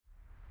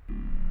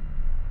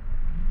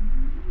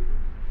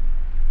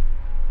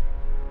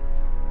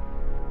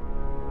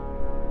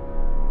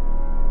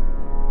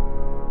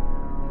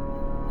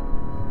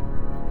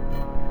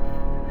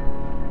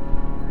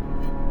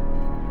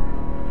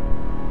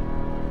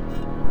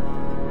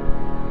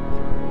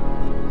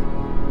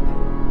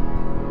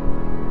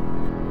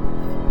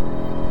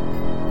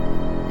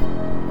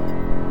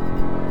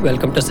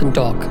welcome to Sin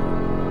Talk.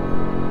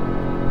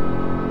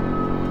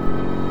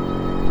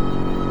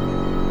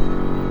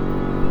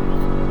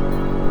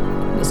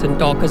 The Sin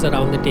Talkers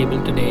around the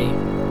table today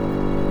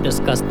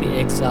discuss the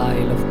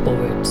exile of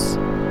poets.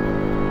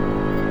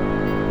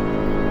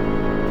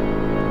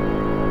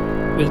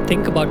 We'll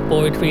think about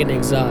poetry in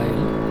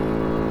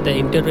exile, the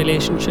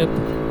interrelationship,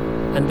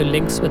 and the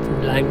links with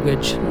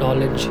language,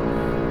 knowledge,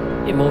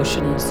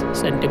 emotions,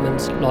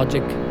 sentiments,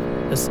 logic,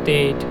 the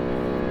state,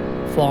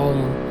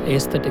 form,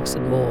 aesthetics,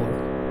 and more.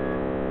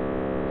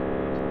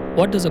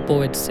 What does a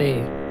poet say?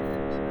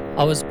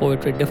 How is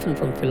poetry different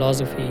from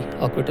philosophy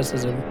or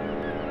criticism?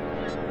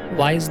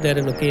 Why is there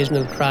an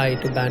occasional cry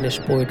to banish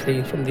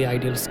poetry from the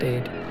ideal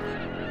state?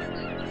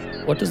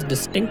 What is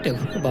distinctive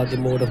about the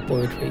mode of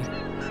poetry?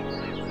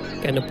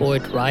 Can a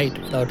poet write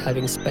without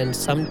having spent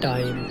some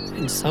time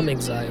in some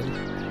exile?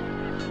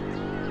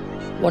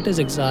 What is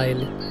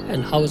exile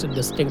and how is it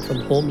distinct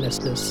from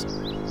homelessness?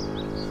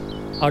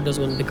 How does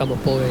one become a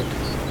poet?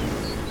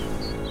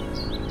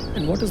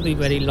 And what is the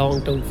very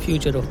long-term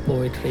future of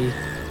poetry,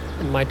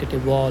 and might it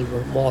evolve or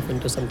morph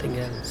into something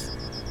else?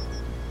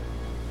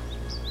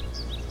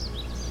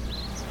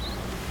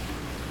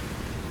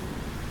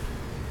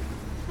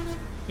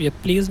 We are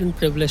pleased and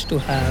privileged to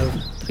have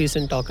three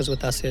Sin Talkers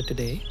with us here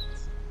today.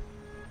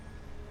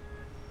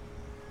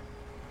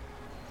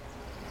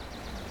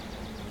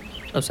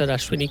 Professor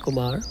Ashwini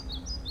Kumar,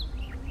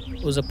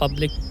 who is a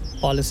public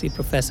policy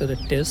professor at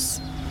TIS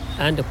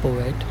and a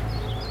poet.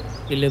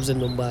 He lives in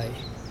Mumbai.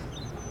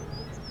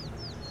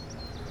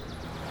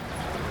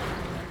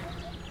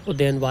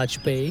 Udayan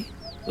Vajpayee,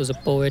 who is a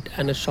poet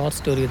and a short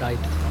story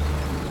writer.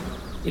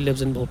 He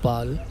lives in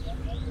Bhopal.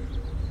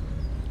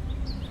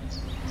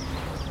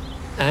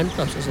 And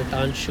Professor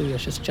Sitanshu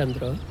Yashish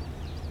Chandra,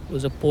 who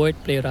is a poet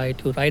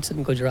playwright who writes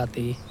in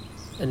Gujarati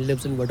and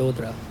lives in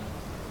Vadodara.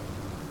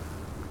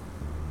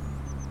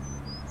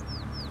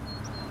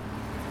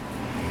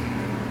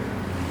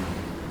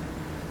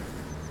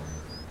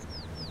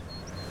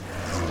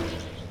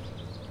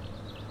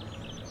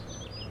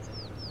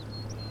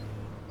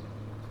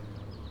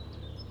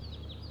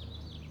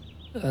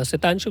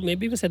 Sitanshu,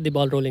 maybe we set the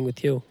ball rolling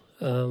with you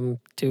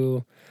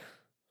to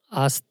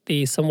ask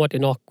the somewhat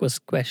innocuous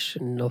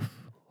question of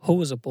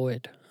who is a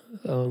poet?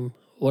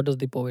 What does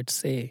the poet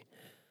say?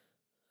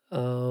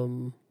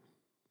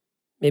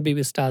 Maybe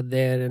we start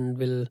there and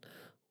we'll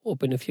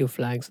open a few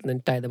flanks and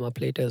then tie them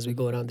up later as we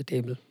go around the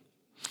table.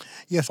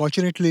 Yes,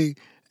 fortunately,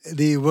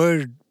 the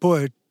word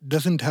poet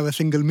doesn't have a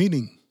single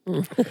meaning,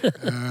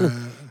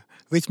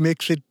 which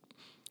makes it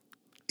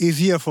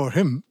easier for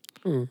him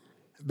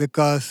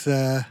because...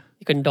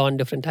 you can don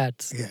different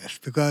hats. Yes,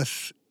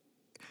 because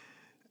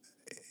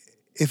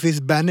if he's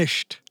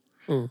banished,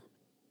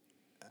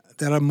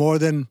 there are more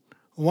than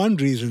one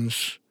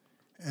reasons,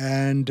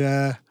 and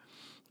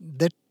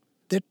that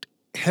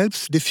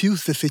helps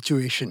diffuse the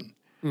situation,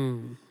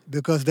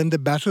 because then the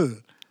battle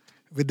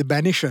with the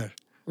banisher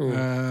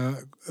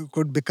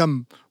could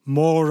become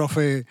more of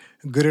a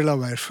guerrilla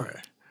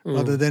warfare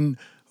rather than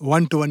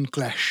one-to-one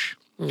clash.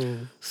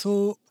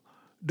 So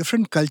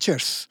different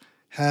cultures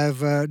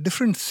have a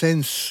different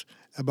sense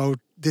about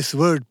this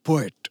word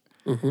poet.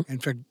 In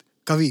fact,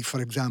 Kavi, for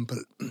example,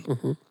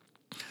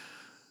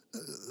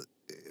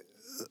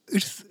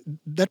 it's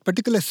that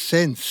particular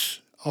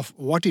sense of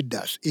what it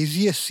does. Is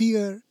he a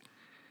seer?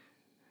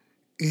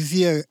 Is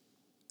he a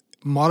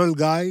moral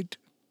guide?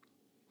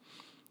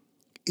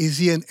 Is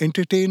he an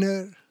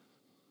entertainer?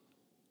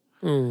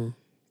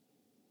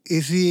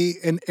 Is he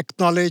an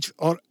acknowledged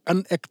or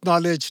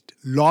unacknowledged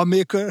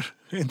lawmaker?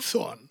 And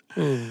so on.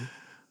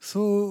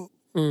 So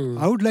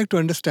I would like to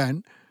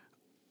understand,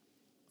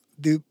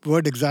 the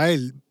word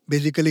exile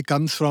basically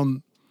comes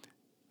from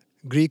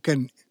Greek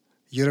and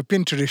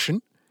European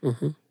tradition,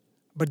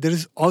 but there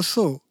is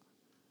also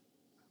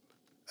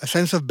a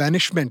sense of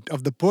banishment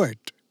of the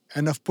poet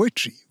and of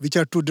poetry, which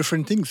are two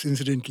different things,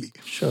 incidentally.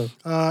 Sure.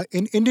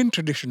 In Indian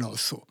tradition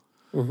also.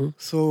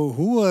 So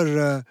who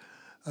are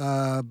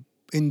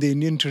in the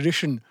Indian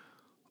tradition,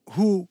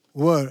 who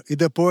were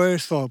either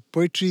poets or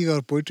poetry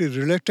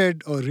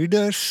related or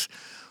readers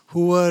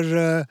who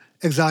were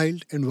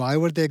exiled, and why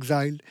were they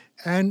exiled,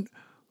 and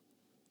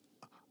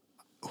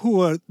who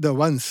were the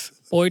ones...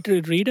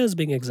 Poetry readers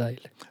being exiled.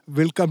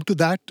 We'll come to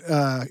that.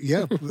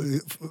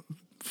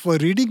 For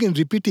reading and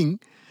repeating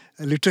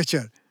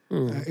literature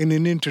in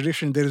Indian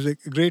tradition, there is a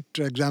great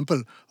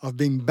example of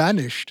being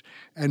banished,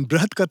 and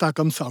Brihad Katha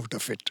comes out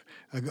of it.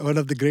 One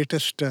of the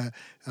greatest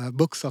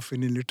books of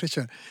Indian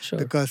literature. Sure.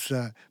 Because,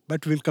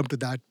 but we'll come to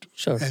that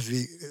as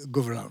we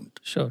go around.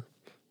 Sure.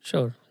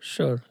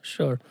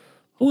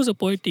 Who's a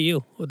poet to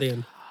you,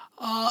 Udayan?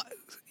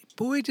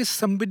 Poet is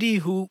somebody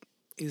who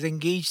is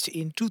engaged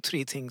in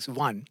 2-3 things.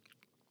 One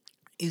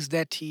is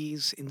that he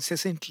is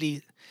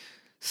incessantly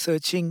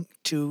searching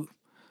to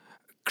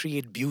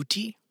create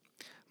beauty.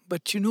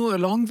 But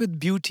along with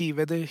beauty,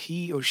 whether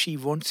he or she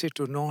wants it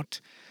or not,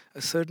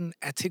 a certain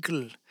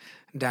ethical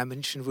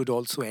dimension would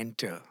also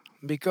enter.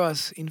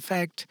 Because, in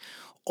fact,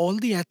 all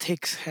the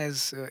ethics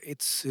has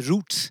its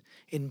roots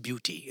in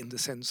beauty, in the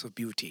sense of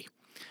beauty.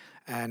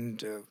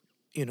 And,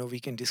 we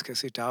can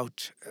discuss it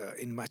out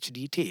in much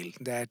detail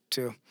that,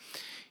 you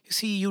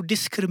see, you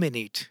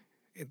discriminate.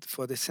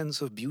 For the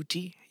sense of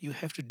beauty, you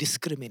have to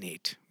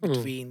discriminate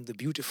between the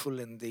beautiful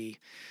and the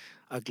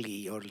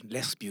ugly or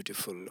less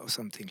beautiful or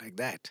something like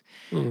that.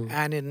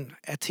 And in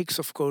ethics,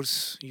 of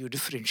course, you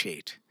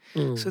differentiate.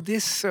 So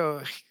this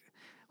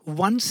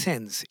one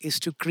sense is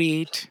to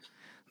create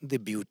the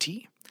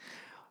beauty,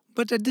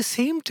 but at the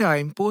same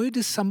time, poet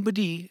is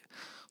somebody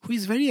who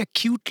is very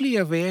acutely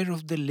aware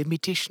of the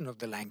limitation of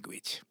the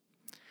language,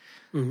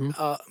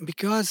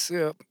 because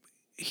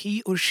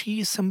he or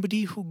she is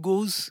somebody who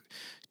goes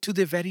to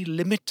the very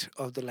limit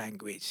of the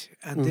language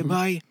and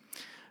thereby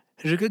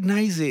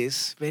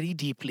recognizes very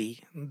deeply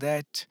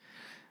that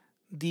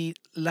the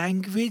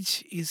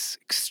language is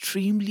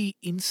extremely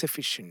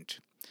insufficient.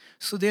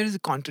 So there is a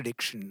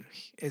contradiction.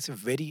 It's a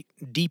very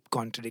deep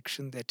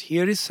contradiction that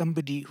here is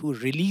somebody who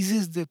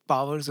releases the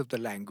powers of the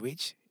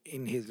language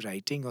in his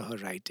writing or her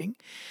writing,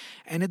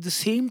 and at the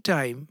same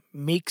time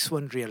makes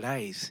one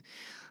realize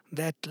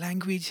that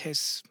language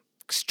has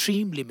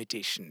extreme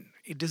limitation.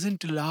 It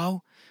doesn't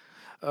allow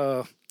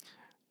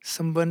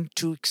someone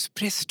to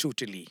express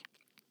totally.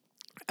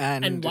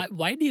 And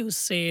why do you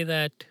say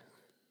that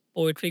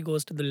poetry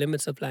goes to the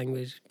limits of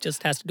language?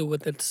 Just has to do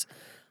with its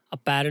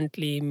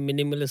apparently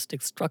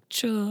minimalistic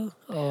structure,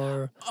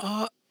 or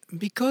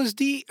Because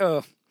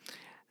you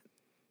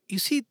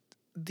see,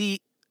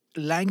 the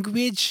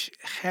language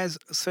has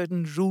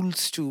certain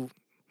rules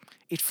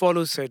it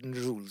follows certain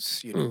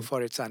rules,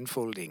 for its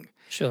unfolding.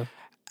 sure.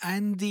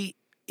 And the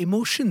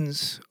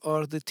emotions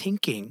or the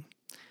thinking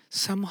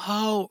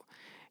somehow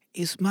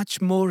is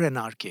much more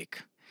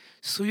anarchic.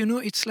 So,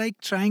 it's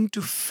like trying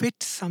to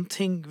fit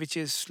something which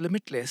is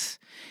limitless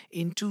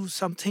into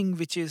something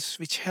which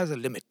has a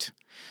limit.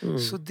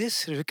 So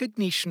this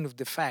recognition of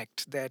the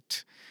fact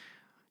that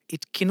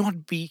it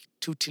cannot be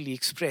totally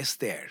expressed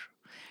there.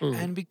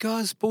 And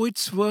because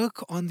poets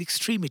work on the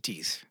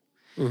extremities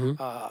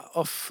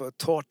of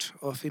thought,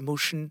 of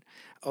emotion,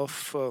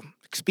 of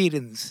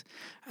experience,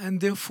 and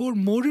therefore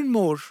more and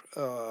more,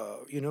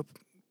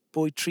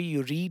 poetry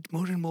you read,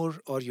 more and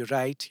more, or you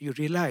write, you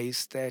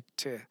realize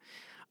that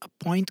a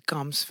point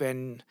comes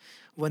when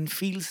one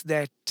feels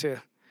that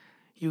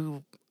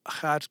you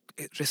are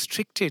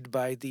restricted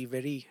by the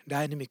very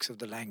dynamics of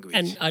the language.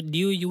 And do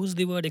you use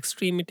the word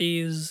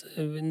extremities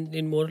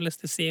in more or less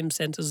the same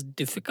sense as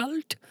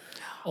difficult?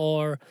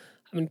 Or,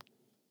 I mean,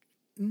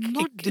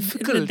 Not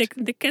difficult.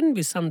 There can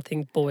be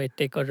something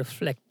poetic or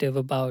reflective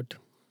about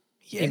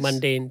the Yes.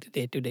 mundane,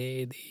 day to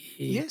day.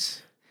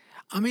 Yes.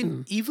 I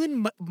mean,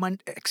 even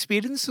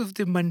experience of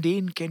the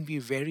mundane can be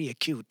very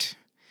acute.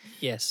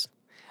 Yes.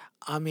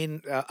 I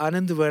mean,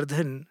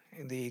 Anandavardhan,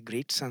 the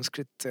great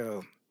Sanskrit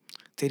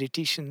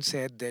theoretician,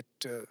 said that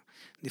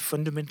the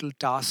fundamental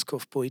task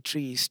of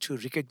poetry is to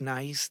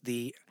recognize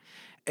the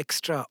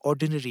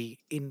extraordinary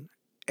in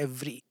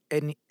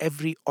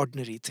every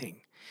ordinary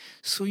thing.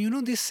 So,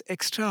 this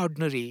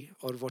extraordinary,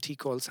 or what he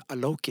calls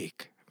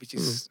alaukik, which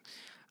is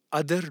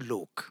other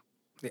lok,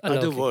 the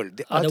other Alokik. world,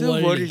 the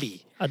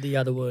Otherworldly. otherworldly, The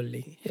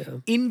otherworldly. Yeah.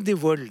 in the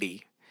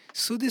worldly.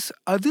 So, this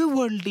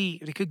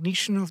otherworldly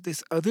recognition of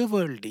this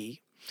otherworldly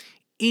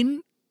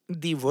in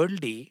the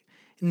worldly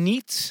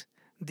needs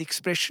the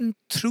expression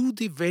through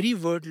the very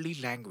worldly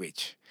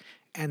language.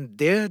 And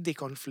there the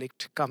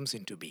conflict comes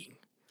into being.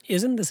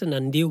 Isn't this an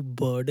undue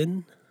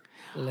burden?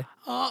 Like,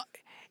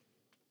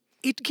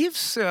 It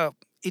gives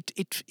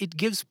it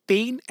gives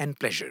pain and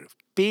pleasure.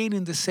 Pain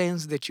in the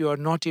sense that you are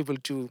not able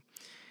to,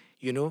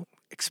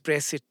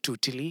 express it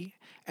totally,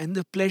 and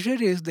the pleasure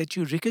is that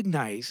you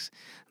recognize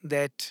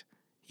that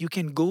you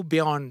can go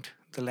beyond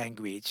the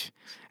language,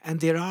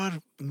 and there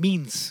are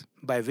means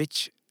by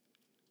which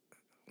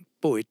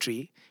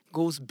poetry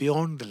goes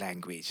beyond the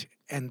language.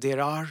 And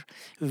there are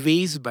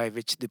ways by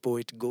which the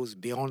poet goes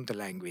beyond the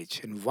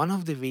language. And one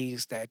of the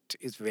ways that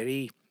is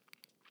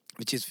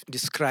which is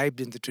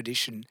described in the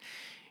tradition,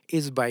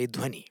 is by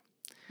dhwani,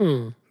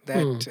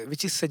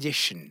 which is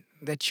suggestion,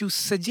 that you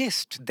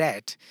suggest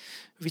that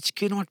which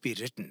cannot be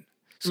written.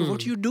 So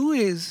what you do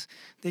is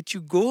that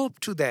you go up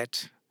to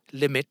that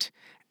limit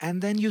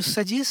and then you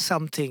suggest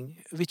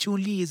something which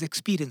only is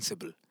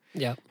experienceable,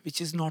 yeah.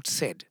 which is not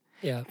said.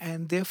 Yeah.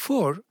 And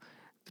therefore,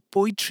 the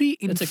poetry,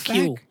 in It's a fact,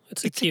 cue.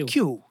 It's a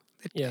cue.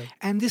 Yeah.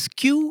 And this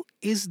cue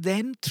is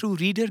then, through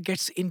reader,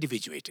 gets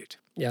individuated.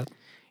 Yeah.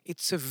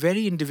 It's a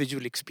very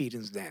individual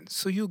experience then.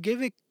 So you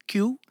give a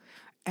cue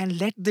and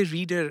let the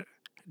reader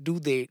do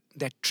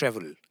that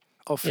travel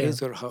of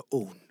his or her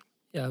own.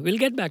 Yeah. We'll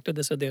get back to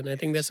this, Udhayan. I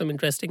think there's some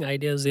interesting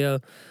ideas here.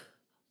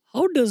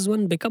 How does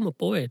one become a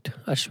poet,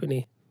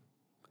 Ashwini?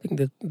 I think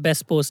the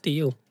best post to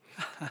you.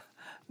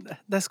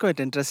 That's quite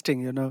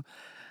interesting.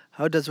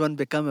 How does one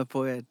become a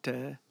poet?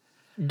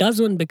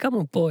 Does one become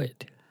a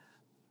poet?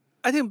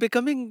 I think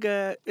becoming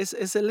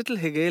is a little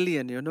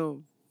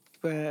Hegelian,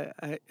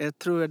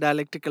 through a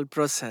dialectical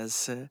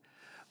process.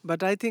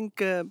 But I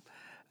think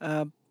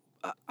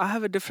I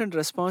have a different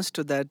response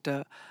to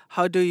that.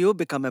 How do you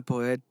become a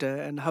poet,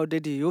 and how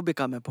did you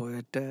become a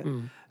poet?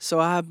 Mm. So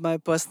I have my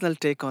personal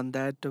take on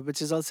that,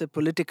 which is also a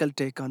political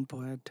take on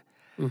poet.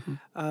 Mm-hmm.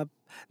 Uh,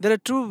 there are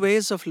two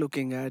ways of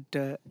looking at.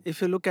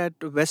 If you look at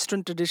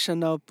Western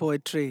tradition of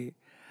poetry,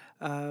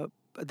 uh,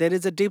 there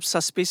is a deep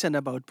suspicion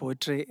about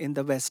poetry in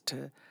the West,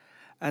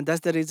 and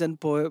that's the reason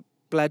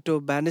Plato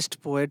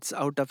banished poets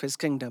out of his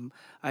kingdom,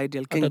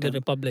 ideal Out of the kingdom.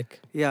 Republic.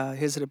 Yeah,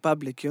 his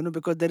republic,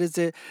 because there is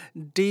a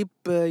deep,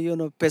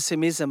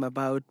 pessimism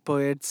about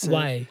poets.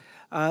 Why?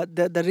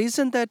 The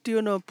reason that,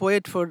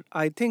 poet for,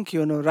 I think,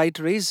 right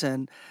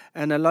reason,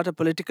 and a lot of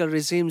political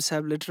regimes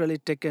have literally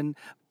taken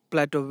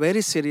Plato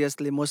very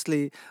seriously,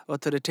 mostly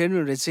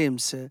authoritarian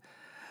regimes.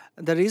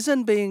 The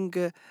reason being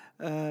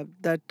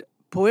that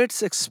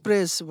poets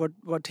express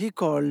what he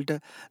called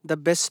the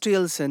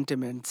bestial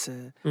sentiments.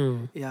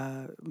 Mm.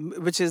 Yeah,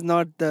 which is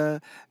not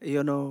the,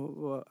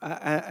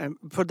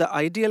 for the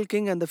ideal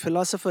king and the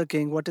philosopher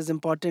king, what is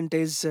important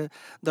is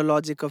the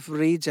logic of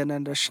reason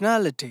and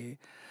rationality.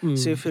 So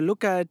Mm. if you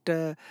look at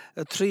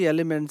three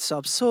elements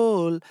of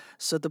soul,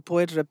 so the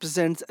poet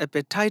represents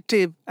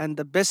appetitive and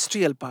the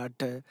bestial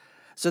part.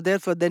 So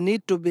therefore, they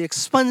need to be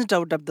expunged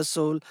out of the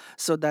soul,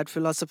 so that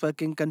philosopher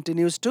king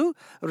continues to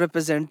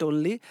represent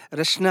only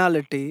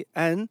rationality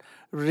and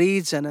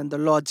reason and the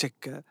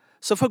logic.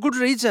 So for good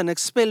reason,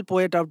 expel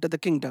poet out of the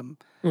kingdom,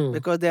 Mm.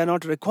 because they are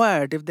not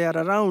required. If they are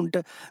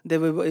around, they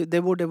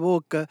would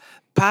evoke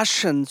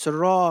passions,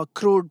 raw,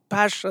 crude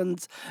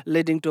passions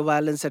leading to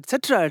violence,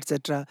 etc.,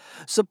 etc.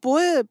 So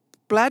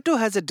Plato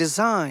has a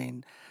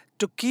design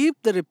to keep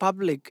the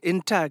republic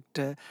intact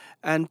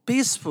and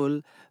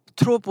peaceful,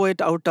 throw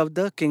poet out of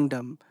the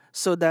kingdom,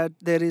 so that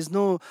there is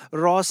no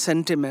raw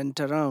sentiment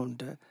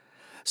around.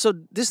 So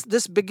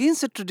this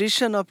begins a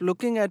tradition of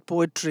looking at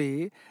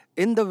poetry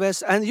in the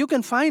West, and you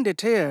can find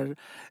it here.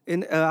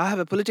 In I have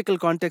a political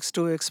context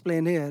to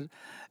explain here.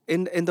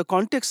 In the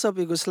context of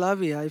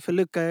Yugoslavia, if you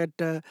look at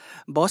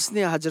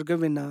Bosnia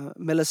Herzegovina,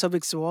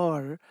 Milosevic's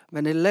war,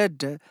 when he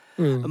led,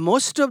 Mm.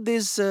 most of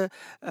these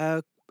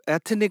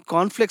ethnic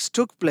conflicts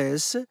took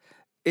place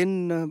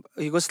in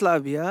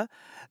Yugoslavia.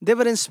 They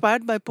were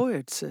inspired by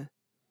poets.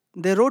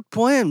 They wrote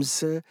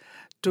poems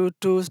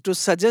to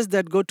suggest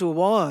that go to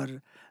war.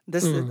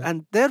 This Mm.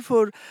 and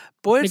therefore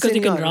poets Because in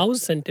you can Europe.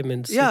 rouse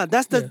sentiments. Yeah, Yeah.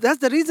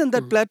 that's the reason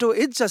that Mm. Plato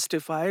is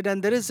justified,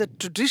 and there is a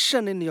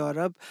tradition in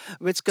Europe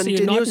which So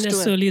you're not continues to.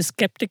 necessarily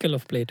skeptical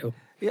of Plato.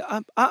 Yeah,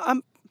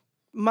 I'm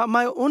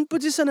my own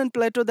position in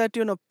Plato, that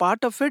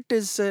part of it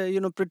is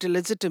pretty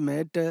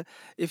legitimate.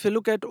 If you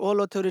look at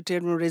all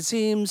authoritarian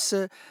regimes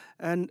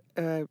and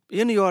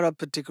in Europe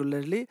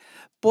particularly,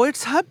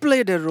 poets have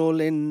played a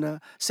role in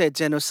say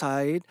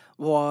genocide,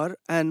 war,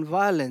 and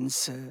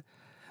violence,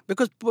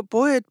 because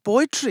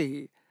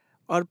poetry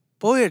or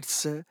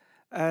poets,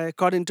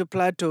 according to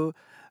Plato,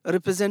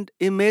 represent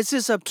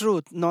images of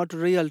truth, not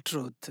real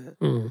truth.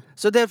 Mm.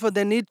 So therefore,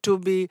 they need to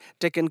be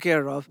taken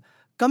care of.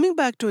 Coming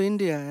back to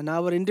India and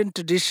our Indian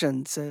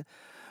traditions,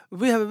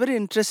 we have a very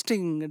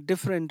interesting,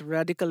 different,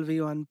 radical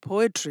view on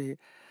poetry.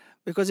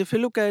 Because if you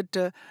look at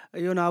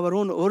our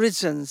own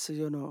origins,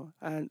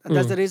 and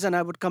that's the Mm. reason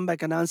I would come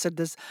back and answer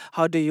this: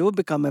 how do you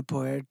become a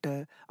poet?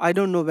 I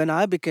don't know when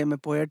I became a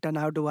poet and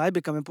how do I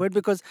become a poet,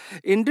 because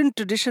Indian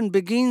tradition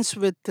begins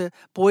with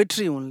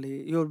poetry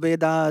only. Your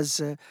Vedas,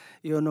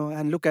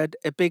 and look at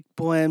epic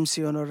poems,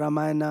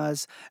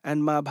 Ramayanas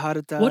and What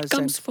Mahabharatas, and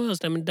comes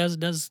first? I mean,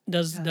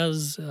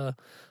 does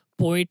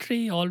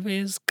poetry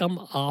always come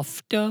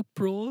after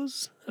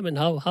prose? I mean,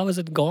 how has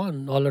it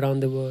gone all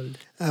around the world?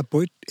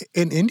 Poet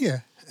in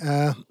India,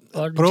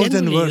 Or prose and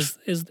generally, verse.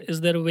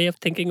 is there a way of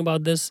thinking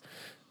about this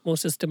more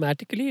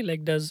systematically?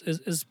 Like,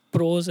 is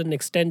prose an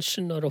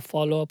extension or a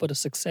follow up or a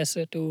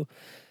successor to,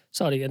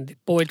 sorry, and the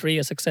poetry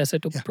a successor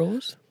to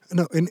prose?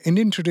 No, in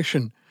Indian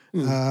tradition,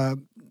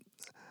 Mm.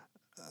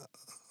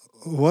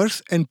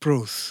 verse and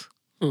prose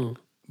Mm.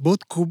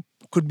 both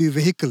could be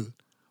vehicle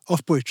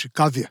of poetry,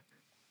 kavya.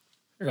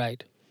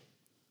 Right.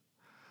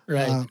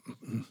 Right.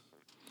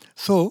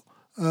 So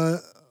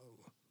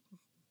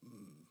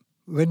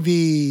when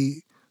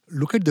we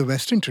look at the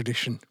Western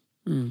tradition,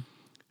 Mm.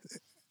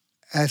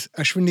 as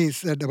Ashwini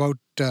said about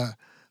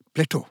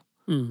Plato,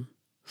 Mm.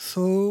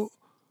 so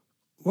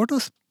what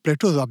was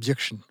Plato's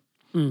objection?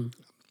 Mm.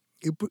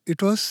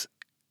 It was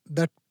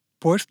that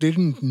poets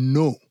didn't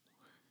know.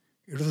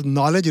 It was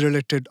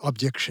knowledge-related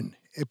objection,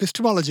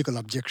 epistemological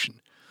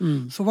objection.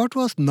 Mm. So what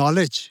was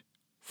knowledge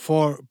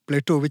for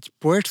Plato, which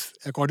poets,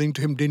 according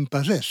to him, didn't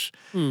possess?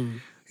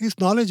 Mm. His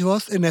knowledge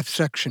was an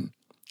abstraction,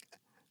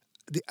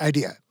 the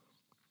idea.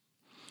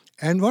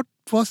 And what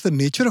was the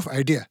nature of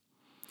idea?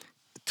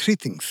 Three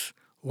things.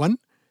 One,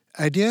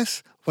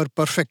 ideas were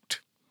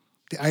perfect.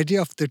 The idea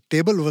of the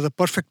table was a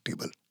perfect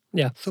table.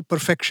 Yeah. So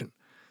perfection.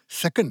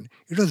 Second,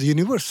 it was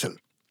universal.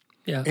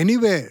 Yeah.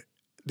 Anywhere,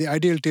 the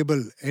ideal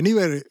table,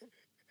 anywhere,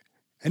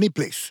 any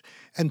place.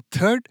 And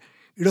third,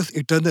 it was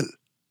eternal.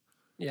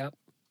 Yeah.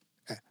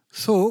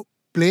 So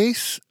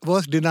place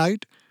was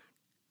denied,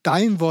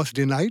 time was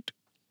denied,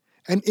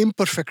 and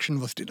imperfection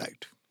was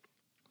denied.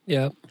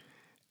 Yeah.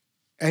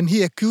 and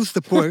he accused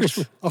the poets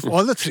of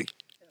all the three.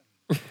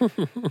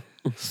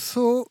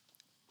 So,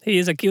 He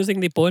is accusing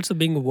the poets of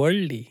being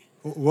worldly.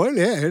 well,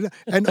 yeah,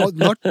 and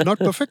not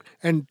perfect,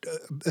 and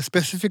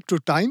specific to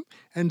time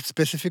and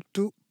specific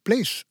to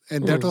place,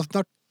 and that was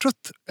not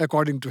truth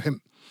according to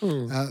him.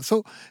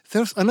 So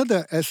there's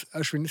another, as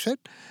Ashwini said,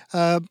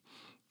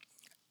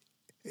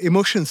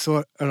 emotions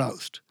were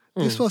aroused.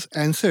 This was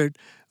answered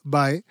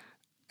by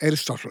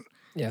Aristotle.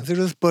 Yeah. There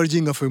was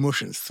purging of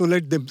emotions, so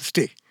let them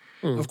stay.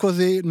 Of course,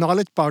 the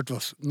knowledge part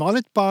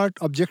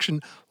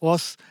objection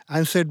was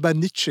answered by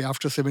Nietzsche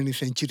after 70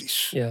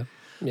 centuries. Yeah.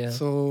 Yeah.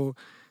 So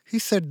he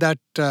said that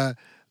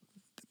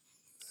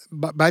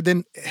by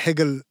then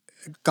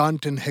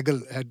Kant and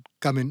Hegel had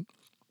come in.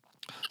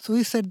 So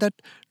he said that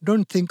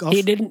don't think of...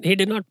 He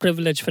did not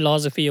privilege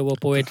philosophy over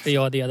poetry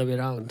or the other way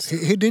around. So.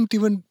 He didn't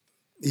even...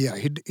 Yeah,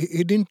 he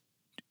didn't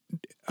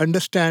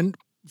understand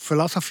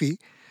philosophy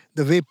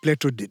the way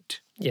Plato did,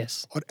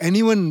 Yes. or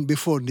anyone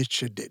before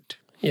Nietzsche did.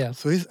 Yeah.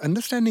 So his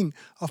understanding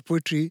of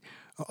poetry,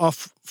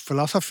 of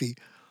philosophy,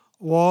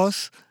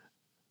 was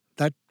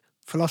that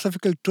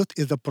philosophical truth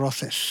is a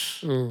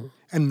process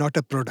and not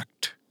a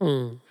product.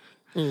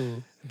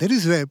 That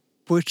is where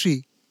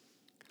poetry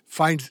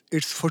finds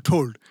its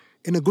foothold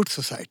in a good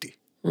society.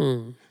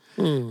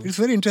 It's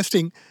very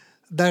interesting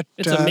that...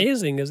 It's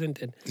amazing,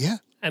 isn't it? Yeah.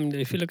 I mean,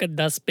 if you look at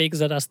Thus Spake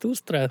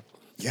Zarathustra,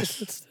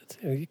 Yes.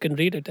 you can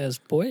read it as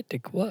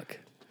poetic work.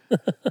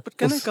 But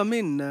can I come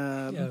in?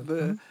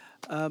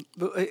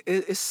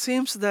 It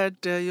seems that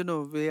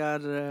we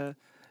are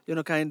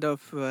kind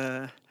of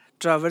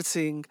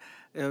traversing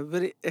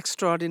very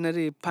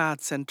extraordinary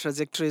paths and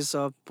trajectories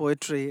of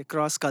poetry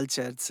across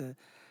cultures.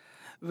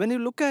 When you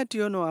look at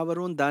our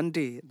own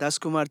Dandi, Das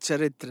Kumar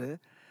Charitra,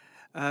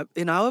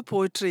 in our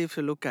poetry, if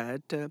you look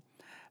at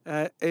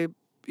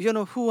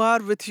who are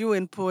with you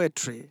in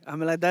poetry? I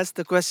mean, like, that's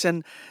the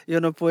question,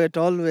 poet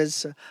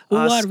always Who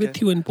ask. are with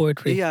you in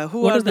poetry? Yeah,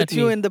 who What are does that with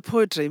you mean? in the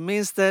poetry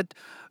means that,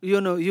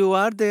 you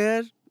are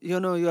there, you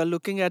are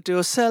looking at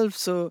yourself.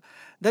 So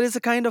there is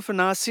a kind of a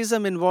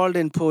narcissism involved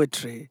in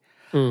poetry.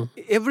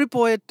 Every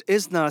poet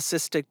is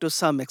narcissistic to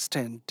some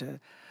extent.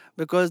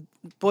 Because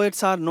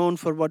poets are known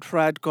for what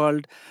Freud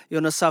called,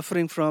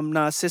 suffering from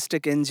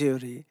narcissistic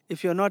injury.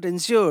 If you're not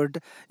injured,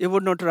 you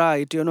would not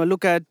write.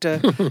 Look at,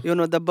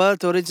 the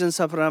birth origins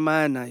of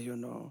Ramayana,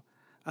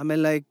 I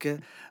mean, like,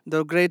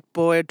 the great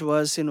poet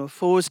was,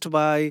 forced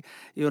by,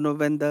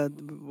 when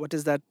what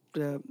is that,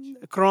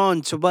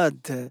 Kronch,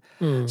 Bad.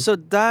 So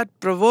that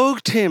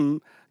provoked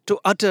him to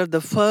utter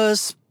the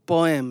first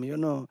poem,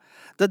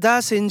 the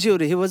Das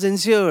injury. He was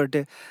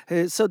injured.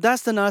 So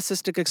that's the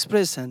narcissistic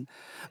expression.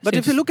 But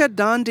if you look at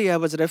Dante, I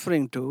was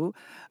referring to,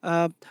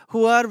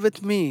 who are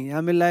with me? I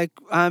mean, like,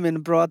 I'm in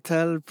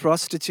brothel,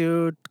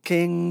 prostitute,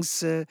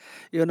 kings,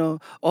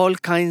 all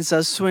kinds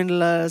of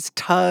swindlers,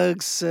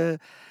 thugs,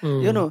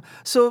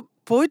 So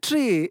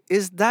poetry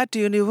is that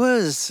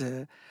universe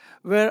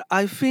where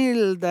I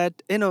feel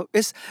that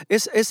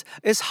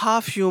is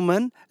half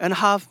human and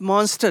half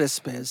monster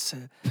space.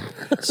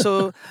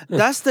 So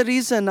that's the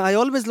reason I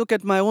always look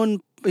at my own,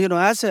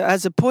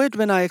 as a poet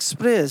when I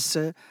express.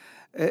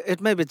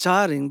 It may be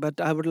jarring, but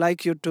I would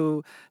like you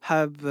to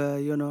have, a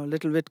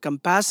little bit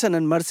compassion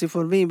and mercy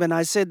for me when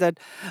I say that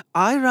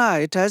I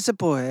write as a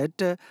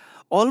poet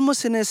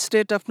almost in a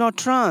state of not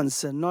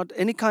trance, not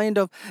any kind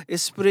of a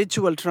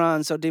spiritual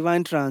trance or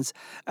divine trance,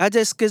 as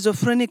a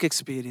schizophrenic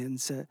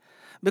experience.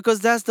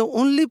 Because that's the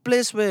only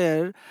place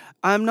where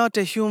I'm not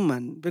a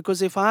human.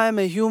 Because if I am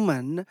a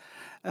human,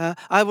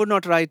 I would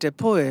not write a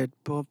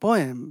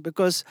poem.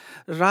 Because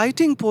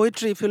writing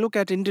poetry, if you look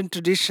at Indian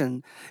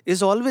tradition,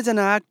 is always an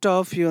act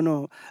of,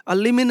 a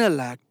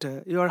liminal act.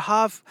 You're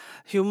half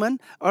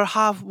human or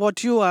half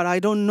what you are, I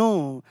don't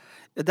know.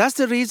 That's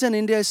the reason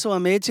India is so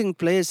amazing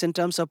place in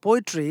terms of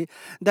poetry,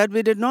 that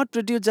we did not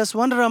produce just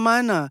one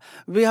Ramayana.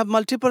 We have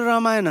multiple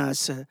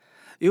Ramayanas.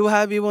 You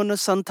have even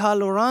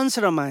Santhal Oran's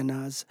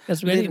Ramayanas.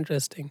 That's very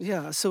interesting.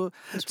 Yeah, so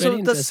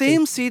very the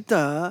same interesting.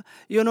 Sita,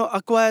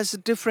 acquires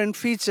different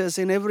features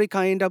in every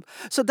kind of...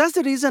 So that's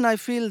the reason I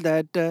feel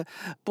that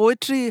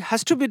poetry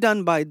has to be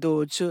done by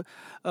those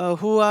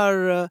who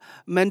are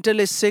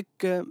mentally sick,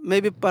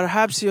 maybe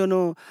perhaps,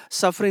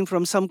 suffering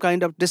from some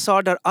kind of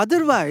disorder.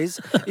 Otherwise,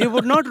 you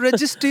would not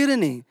resist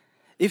tyranny.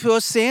 If you are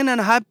sane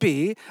and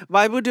happy,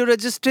 why would you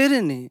resist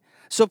tyranny?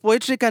 So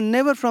poetry can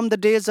never, from the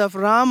days of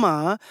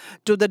Rama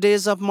to the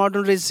days of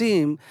modern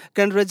regime,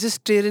 can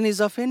resist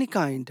tyrannies of any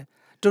kind.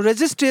 To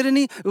resist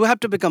tyranny, you have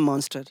to become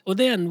monster.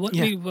 Udayan,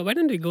 Yeah. why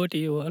don't we go to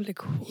you? Like,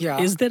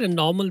 Yeah. is there a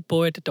normal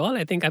poet at all?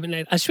 I think,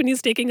 Ashwini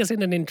is taking us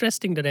in an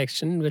interesting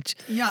direction, which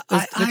Yeah,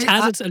 which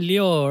has its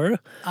allure.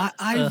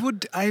 I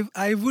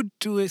would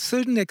to a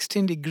certain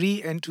extent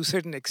agree, and to a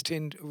certain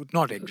extent would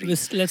not agree.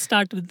 Let's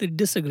start with the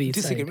disagree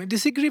side.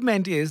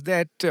 Disagreement is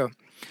that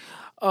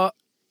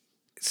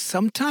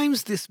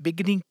sometimes this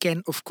beginning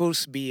can, of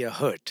course, be a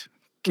hurt,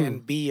 can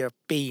be a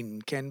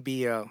pain, can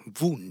be a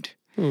wound.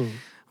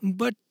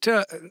 But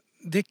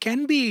there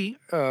can be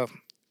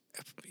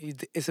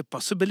is a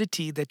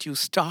possibility that you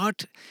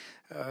start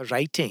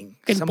writing.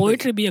 Can somebody-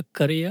 poetry be a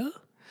career?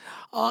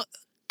 Uh,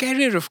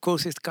 Career, of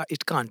course,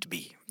 it can't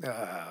be.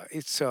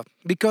 It's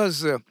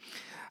because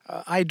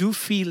I do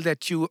feel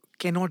that you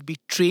cannot be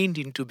trained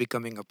into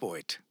becoming a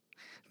poet.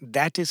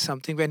 That is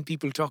something when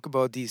people talk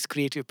about these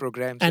creative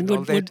programs and, And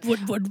all that.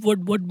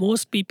 would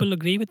most people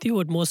agree with you?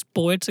 Would most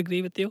poets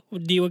agree with you?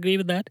 Do you agree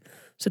with that,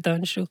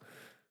 Sitanshu?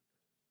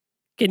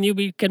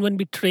 Can one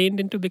be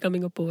trained into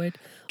becoming a poet?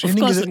 Of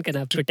course, one can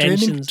have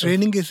pretensions.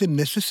 Training is a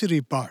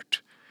necessary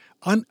part,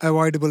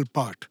 unavoidable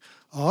part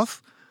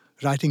of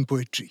writing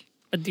poetry.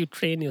 But you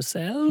train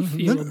yourself,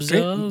 you No, no,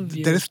 observe.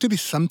 there has to be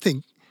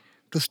something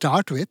to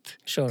start with,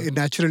 Sure. a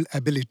natural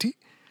ability.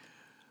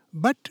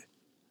 But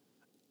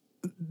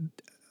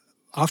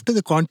after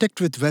the contact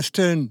with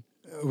Western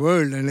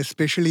world, and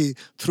especially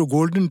through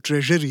Golden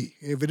Treasury,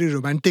 a very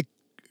romantic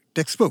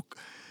textbook,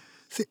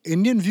 see,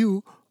 Indian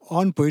view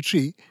on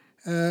poetry,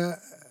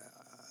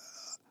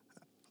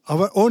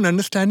 our own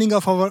understanding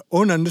of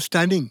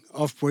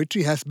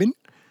poetry has been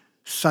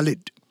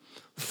sullied.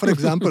 For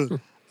example,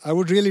 I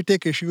would really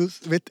take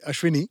issues with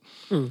Ashwini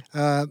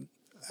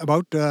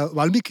about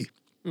Valmiki.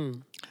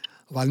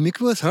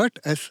 Valmiki was hurt,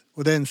 as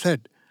Udayan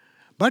said,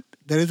 but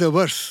there is a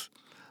verse,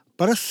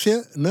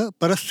 parasya na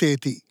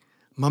parasyeti,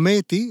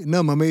 mameti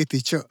na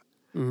mameti cha.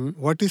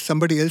 What is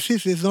somebody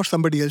else's is not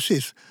somebody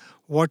else's.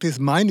 What is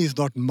mine is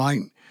not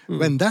mine.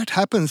 When that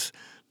happens,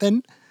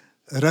 then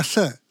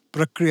rasa,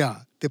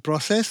 prakriya, the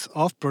process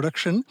of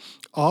production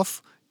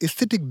of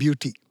aesthetic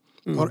beauty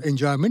or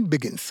enjoyment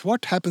begins.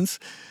 What happens?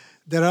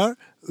 There are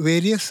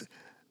various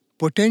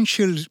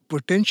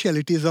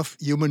potentialities of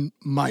human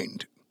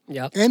mind,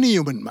 Yeah. any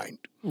human mind.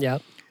 Yeah.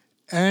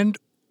 And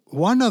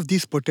one of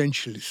these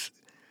potentials,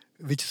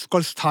 which is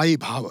called sthai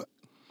bhava,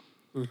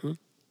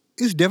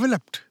 is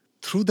developed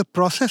through the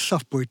process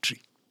of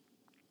poetry.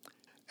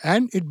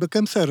 And it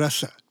becomes a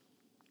rasa.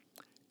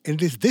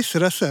 And it is this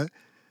rasa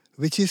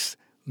which is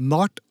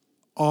not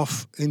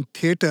of, in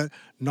theatre,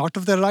 not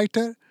of the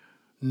writer,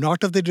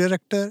 not of the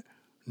director,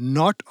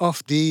 not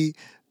of the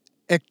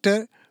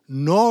actor,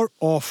 nor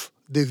of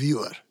the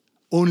viewer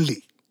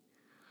only.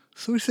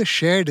 So it's a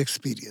shared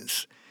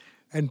experience.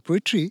 And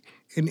poetry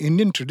in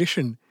Indian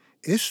tradition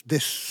is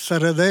this.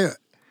 Saradaya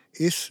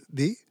is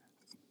the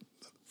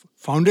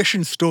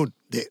foundation stone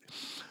there.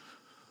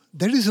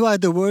 That is why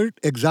the word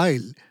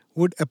exile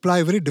would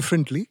apply very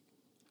differently,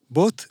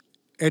 both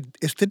at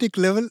aesthetic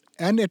level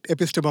and at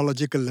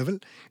epistemological level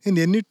in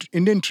the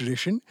Indian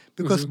tradition,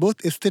 because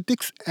both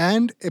aesthetics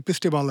and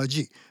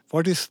epistemology,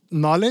 what is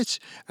knowledge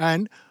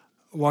and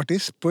what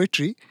is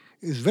poetry,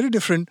 is very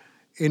different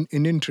in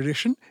Indian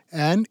tradition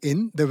and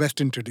in the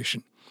Western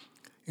tradition.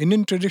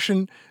 Indian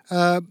tradition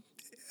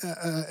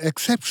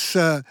accepts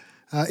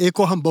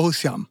ekoham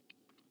bahusyam.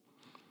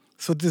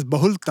 So this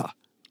bahulta,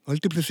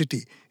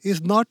 multiplicity,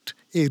 is not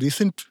a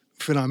recent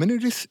phenomenon.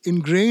 It is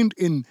ingrained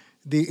in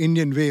the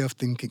Indian way of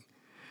thinking.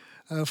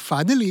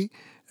 Finally,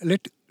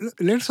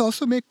 let's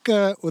also make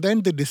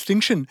Udayan the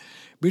distinction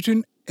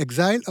between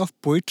exile of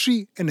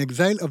poetry and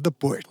exile of the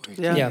poet.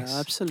 Yeah, Yes.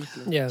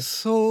 absolutely. Yes.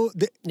 So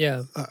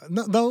Yeah.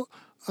 now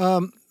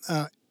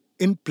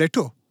in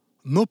Plato,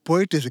 no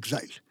poet is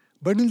exiled.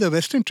 But in the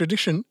Western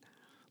tradition,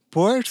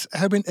 poets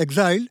have been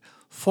exiled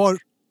for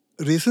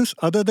reasons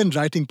other than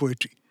writing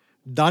poetry.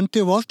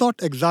 Dante was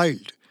not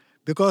exiled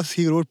because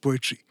he wrote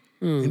poetry.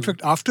 In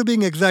fact, after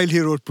being exiled, he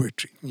wrote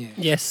poetry.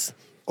 Yes.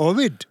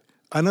 Ovid,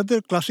 another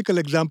classical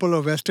example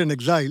of Western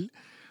exile,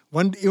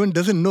 one even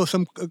doesn't know.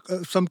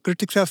 Some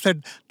critics have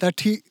said that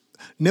he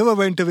never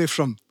went away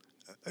from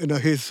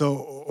his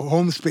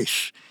home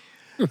space.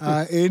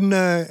 In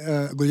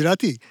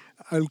Gujarati,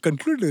 I'll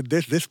conclude with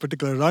this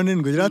particular run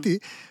in Gujarati.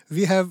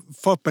 We have,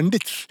 for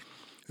Pandits,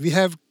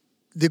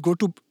 they go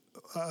to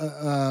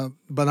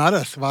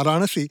Banaras,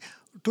 Varanasi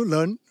to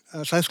learn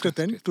Sanskrit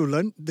and to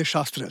learn the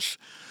Shastras.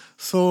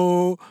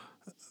 So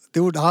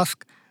they would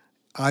ask,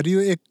 are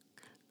you a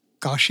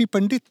Kashi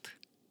Pandit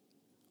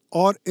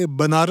or a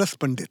Banaras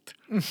Pandit?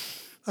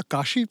 A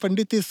Kashi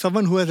Pandit is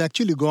someone who has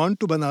actually gone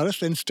to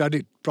Banaras and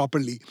studied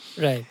properly.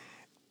 Right.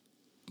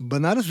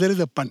 Banaras, there is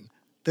a pun.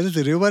 There is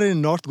a river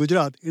in North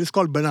Gujarat. It is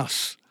called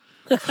Banas.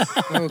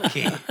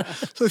 Okay.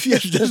 So if he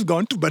has just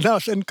gone to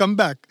Banas and come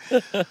back.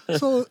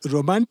 So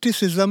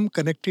romanticism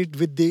connected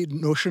with the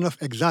notion of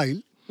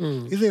exile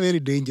is a very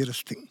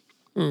dangerous thing.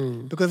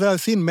 Because I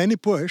have seen many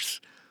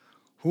poets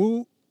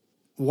who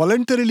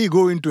voluntarily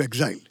go into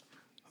exile,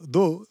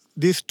 though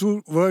these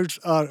two words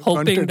are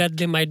Hoping that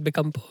they might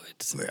become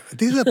poets.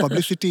 This is a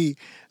publicity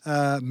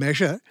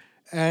measure,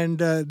 and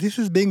this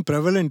is being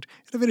prevalent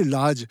in a very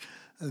large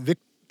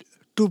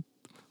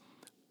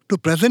to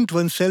present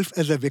oneself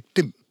as a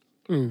victim,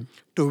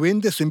 to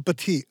win the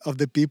sympathy of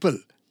the people,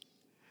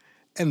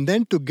 and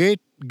then to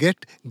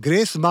get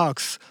grace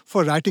marks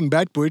for writing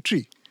bad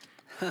poetry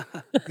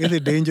is a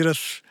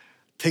dangerous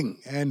thing,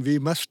 and we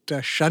must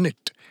shun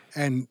it.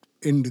 And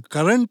in the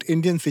current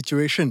Indian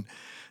situation,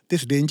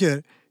 this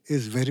danger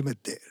is very much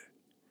there.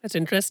 That's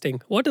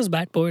interesting. What is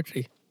bad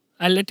poetry?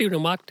 I'll let you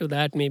remark to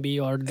that maybe,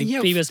 or the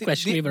previous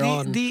question we were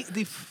on. The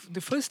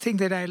first thing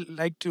that I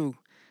like to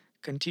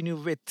continue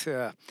with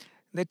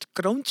that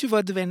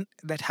Kraunchavad, when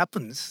that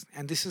happens,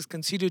 and this is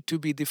considered to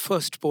be the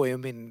first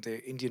poem in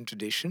the Indian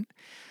tradition,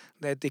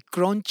 that the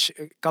Kraunch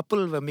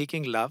couple were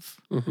making love,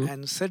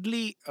 and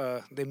suddenly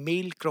the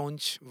male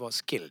Kraunch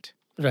was killed.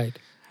 Right.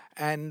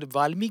 And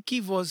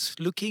Valmiki was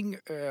looking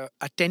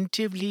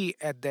attentively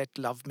at that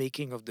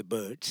lovemaking of the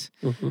birds,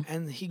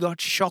 and he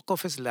got shock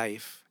of his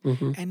life,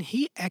 and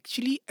he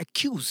actually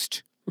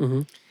accused.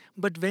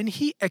 But when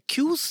he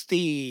accused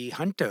the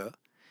hunter,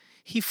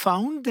 he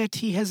found that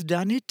he has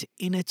done it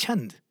in a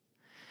chand.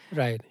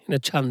 Right. In a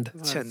chand.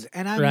 Chand.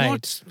 And I'm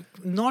Right.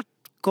 not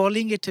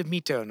calling it a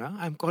meter, no?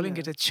 I'm calling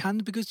it a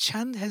chand because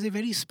chand has a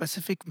very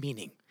specific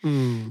meaning.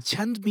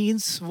 Chand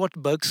means what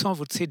Bergson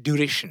would say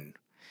duration.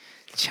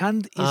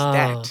 Chand is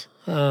that.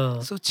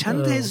 So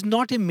chand is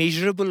not a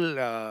measurable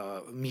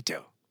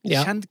meter.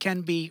 Yeah. Chand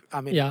can be,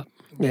 I mean, Yeah.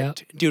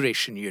 that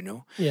duration, you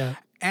know. Yeah.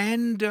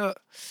 And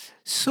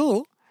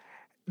so,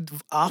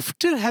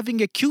 after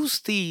having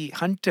accused the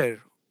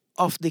hunter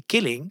of the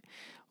killing,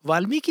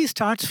 Valmiki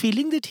starts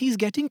feeling that he's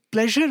getting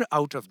pleasure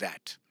out of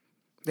that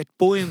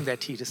poem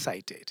that he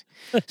recited.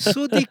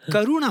 So the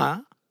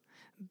Karuna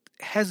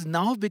has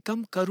now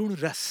become Karun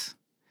Ras.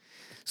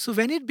 So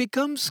when it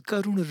becomes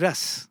Karun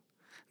Ras,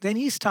 then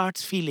he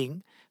starts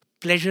feeling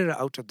pleasure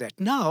out of that.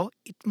 Now,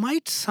 it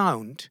might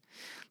sound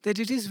that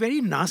it is very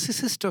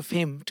narcissist of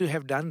him to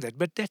have done that,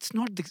 but that's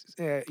not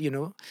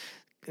the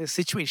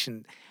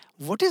situation.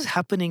 What is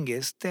happening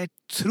is that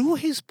through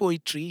his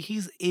poetry,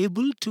 he's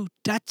able to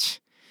touch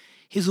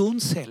his own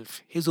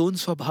self, his own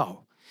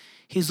swabhav,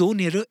 his own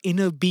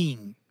inner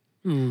being,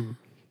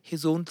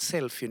 his own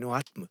self,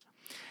 Atma.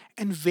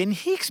 And when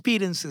he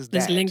experiences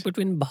This that, link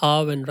between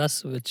bhav and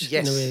ras, which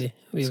Yes. in a way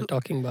we So- were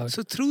talking about.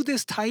 so through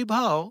this Thai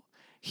bhav,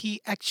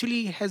 he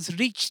actually has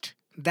reached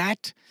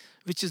that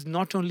which is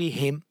not only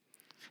him,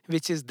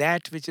 which is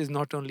that which is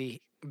not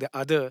only the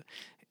other,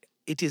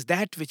 it is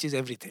that which is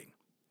everything.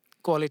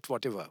 Call it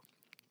whatever.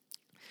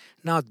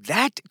 Now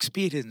that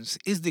experience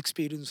is the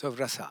experience of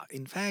rasa.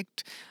 In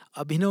fact,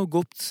 Abhinav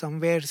Gupta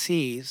somewhere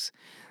says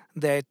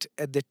that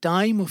at the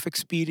time of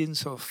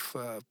experience of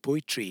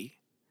poetry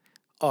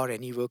or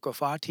any work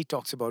of art, he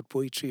talks about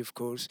poetry, of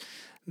course,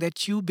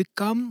 that you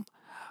become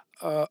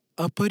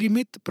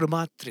aparimit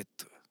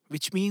pramatritva,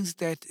 which means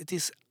that it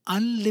is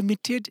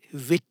unlimited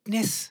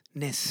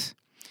witnessness.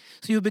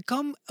 So you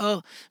become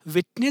a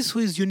witness who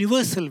is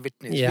universal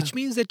witness, Yeah. which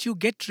means that you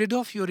get rid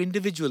of your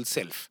individual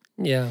self.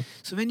 Yeah.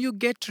 So when you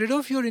get rid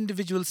of your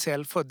individual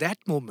self for that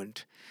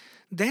moment,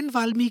 then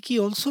Valmiki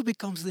also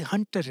becomes the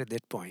hunter at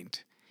that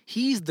point.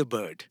 He is the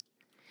bird.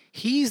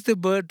 He is the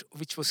bird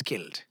which was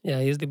killed. Yeah.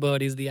 He's the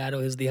bird, he's the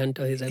arrow, he's the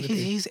hunter, he's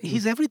everything.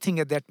 He's everything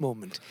at that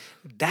moment.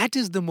 That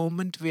is the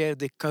moment where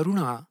the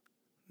karuna,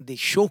 the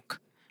shok,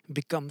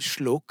 becomes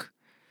shlok,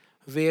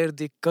 where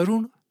the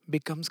karun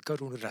becomes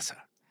karun rasa.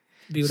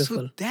 Beautiful.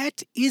 So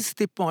that is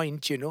the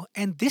point,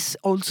 and this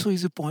also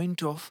is a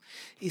point of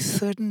a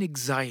certain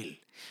exile,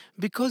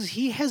 because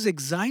he has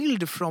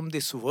exiled from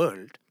this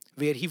world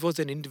where he was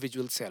an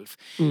individual self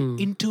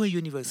into a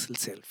universal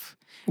self.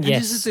 And this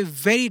Yes. is a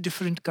very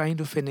different kind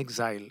of an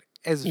exile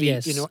as we,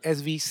 Yes.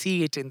 as we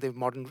see it in the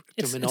modern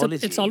It's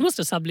terminology. it's almost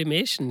a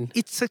sublimation.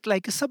 It's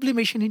like a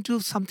sublimation into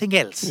something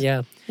else.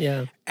 Yeah.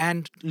 Yeah.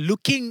 And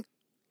looking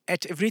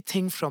at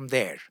everything from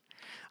there,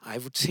 I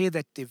would say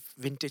that the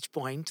vintage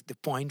point, the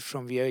point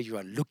from where you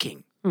are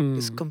looking,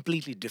 is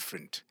completely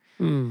different.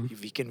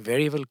 We can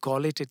very well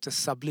call it, it's a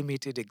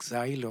sublimated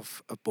exile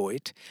of a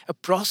poet. A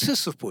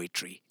process of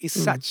poetry is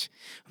such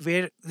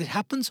where it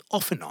happens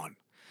off and on.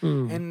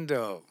 And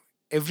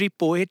every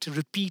poet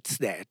repeats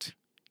that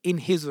in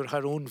his or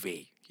her own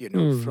way,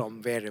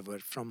 from wherever.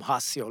 From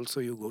Hasya also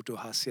you go to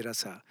Hasya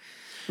Rasa.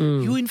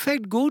 You in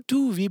fact go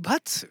to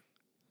Vibhats,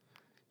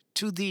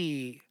 to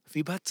the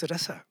Vibhats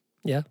Rasa.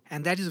 Yeah.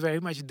 And that is very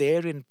much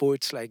there in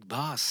poets like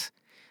Bhas,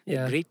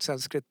 Yeah. a great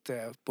Sanskrit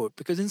poet.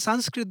 Because in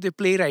Sanskrit, the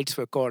playwrights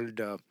were called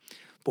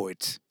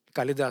poets.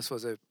 Kalidas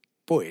was a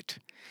poet.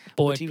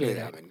 Poet. But he was,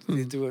 I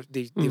mean,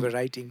 they were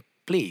writing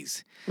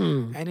plays.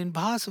 And in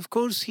Bhas, of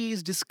course, he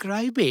is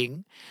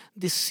describing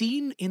the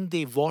scene in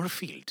the war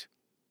field.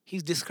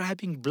 He's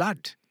describing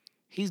blood.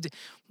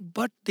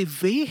 But the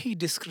way he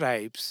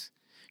describes,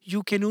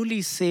 you can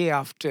only say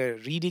after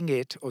reading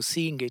it or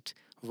seeing it,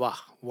 wow,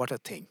 what a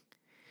thing.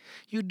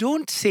 You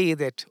don't say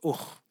that,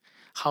 oh,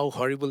 how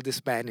horrible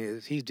this man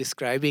is. He's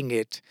describing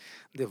it,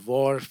 the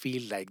war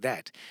field like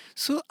that.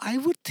 So I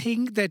would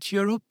think that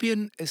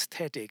European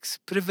aesthetics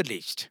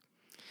privileged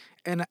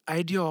an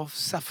idea of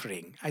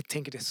suffering. I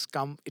think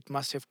it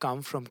must have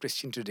come from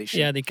Christian tradition.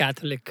 Yeah. The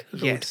Catholic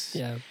root. Yes.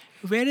 Yeah.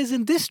 Whereas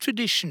in this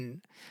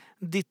tradition,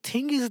 the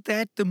thing is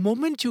that the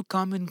moment you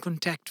come in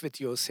contact with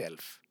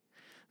yourself,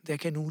 there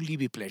can only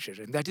be pleasure.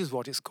 And that is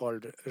what is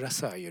called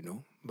rasa,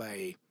 by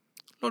a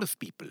lot of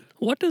people.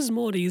 What is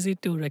more easy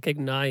to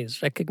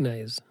recognize?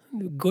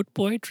 Good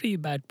poetry,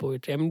 bad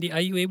poetry. I mean, are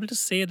you able to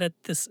say that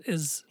this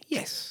is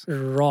Yes.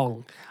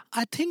 wrong?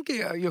 I think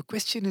your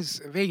question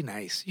is very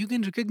nice. You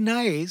can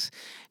recognize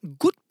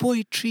good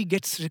poetry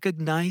gets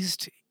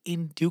recognized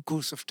in due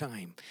course of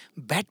time,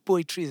 bad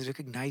poetry is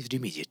recognized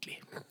immediately.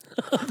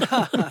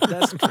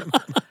 That's true.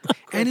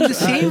 And in the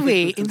same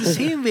way,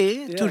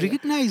 to yeah.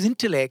 recognize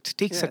intellect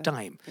takes a Yeah.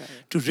 time.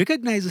 To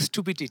recognize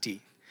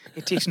stupidity,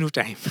 it takes no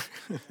time.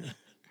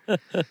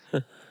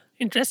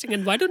 Interesting.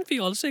 And why don't we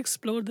also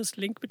explore this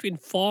link between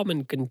form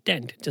and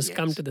content? Just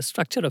come Yes. to the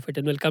structure of it,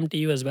 and we'll come to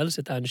you as well,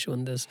 Sitanshu,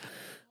 on this.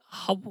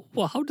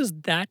 How does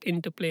that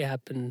interplay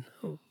happen?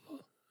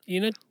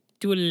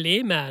 To a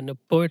layman, a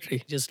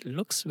poetry just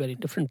looks very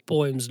different.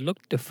 Poems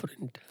look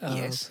different.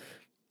 Yes.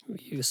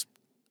 You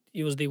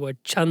use the word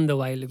chand a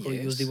while ago,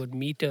 use the Yes. word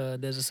meter.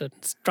 There's a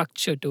certain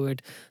structure to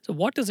it. So,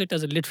 what is it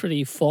as a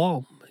literary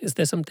form? Is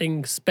there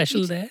something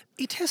special there?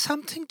 It has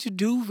something to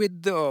do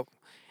with the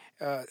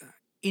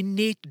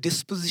innate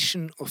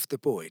disposition of the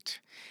poet.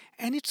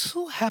 And it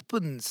so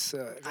happens,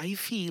 I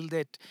feel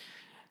that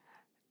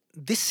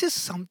this is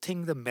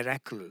something, the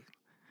miracle,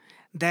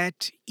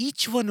 that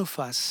each one of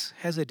us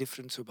has a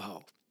different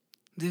subhav.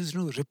 There's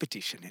no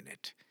repetition in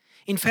it.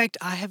 In fact,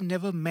 I have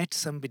never met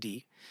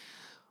somebody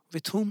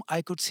with whom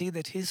I could say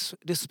that his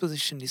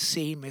disposition is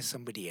same as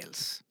somebody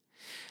else.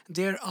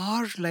 There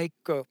are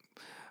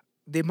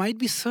there might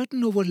be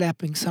certain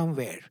overlapping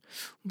somewhere,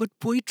 but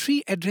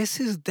poetry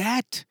addresses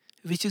that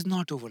which is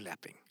not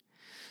overlapping.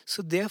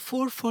 So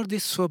therefore, for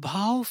this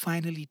swabhav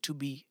finally to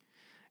be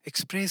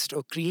expressed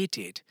or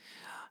created,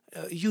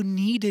 you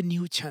need a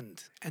new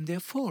chand. And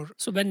therefore,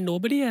 So, when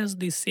nobody has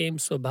the same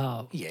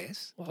swabhav,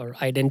 yes, or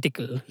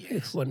identical, if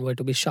Yes. one were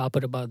to be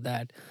sharper about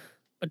that.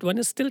 But one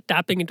is still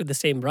tapping into the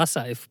same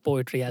rasa if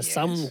poetry has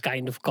some Yes.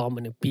 kind of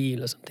common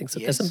appeal or something. So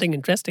Yes. there's something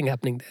interesting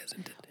happening there,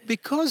 isn't it?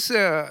 because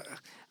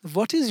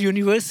what is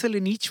universal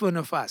in each one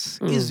of us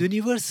is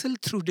universal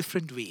through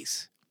different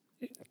ways.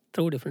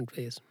 Through different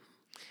ways.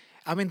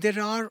 I mean, there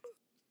are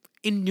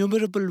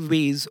innumerable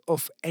ways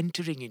of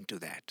entering into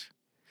that.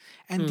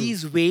 And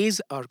these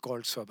ways are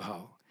called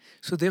swabhav.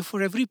 So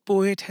therefore, every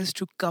poet has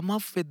to come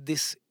up with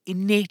this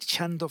innate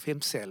chand of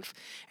himself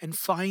and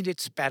find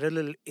its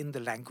parallel in the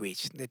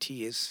language that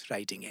he is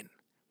writing in.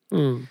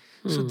 Mm.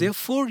 So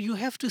therefore, you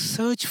have to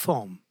search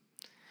form.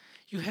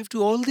 You have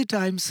to all the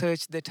time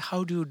search that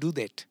how do you do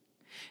that?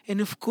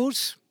 And of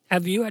course,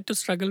 Have you had to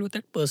struggle with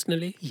it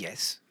personally?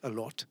 yes, a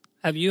lot.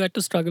 Have you had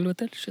to struggle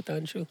with it,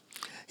 Shitanshu?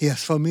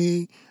 Yes, for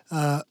me,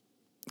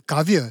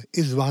 kavya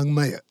is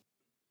vangmaya.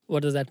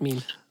 What does that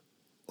mean?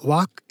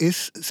 Vak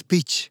is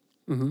speech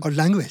or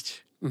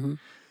language.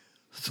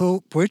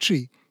 So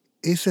poetry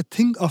is a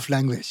thing of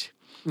language.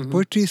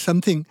 Poetry is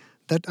something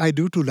that I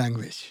do to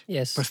language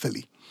Yes.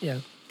 personally. Yeah.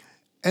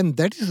 And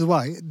that is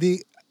why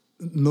the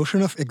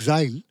notion of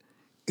exile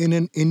in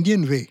an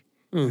Indian way,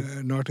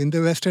 not in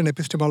the Western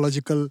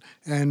epistemological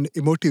and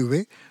emotive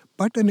way,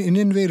 but an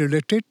Indian way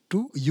related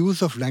to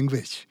use of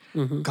language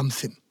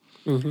comes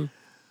in.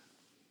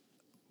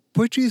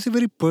 Poetry is a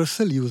very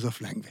personal use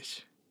of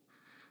language.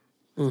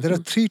 There are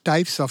three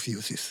types of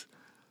uses.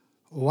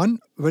 One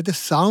where the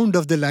sound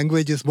of the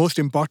language is most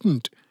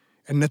important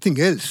and nothing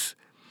else,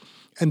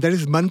 and that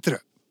is mantra.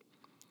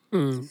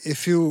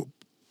 If you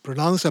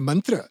pronounce a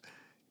mantra,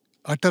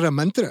 utter a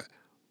mantra,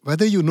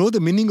 whether you know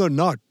the meaning or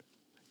not,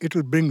 it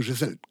will bring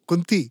result.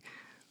 Kunti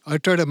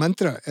uttered a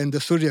mantra and the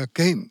Surya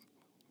came,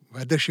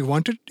 whether she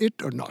wanted it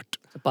or not.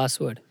 The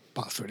password.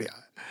 Password,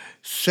 yeah.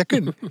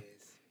 Second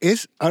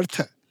is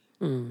artha.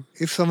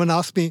 If someone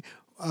asks me,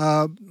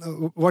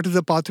 what is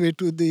the pathway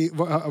to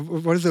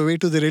what is the way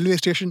to the railway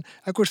station?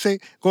 I could say,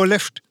 go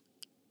left.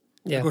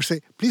 Yeah. I could say,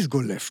 please go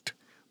left.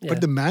 Yeah.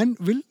 But the man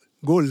will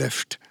go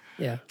left.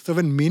 Yeah. So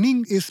when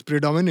meaning is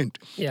predominant,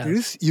 Yeah. there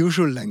is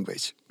usual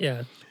language.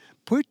 Yeah.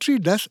 Poetry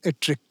does a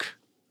trick.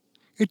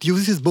 It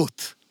uses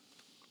both.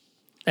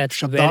 That's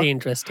Shabda- very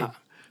interesting.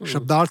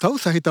 Shabdarthau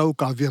sahitau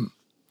kavyam.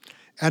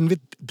 And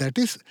with that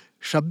is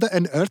Shabda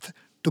and Earth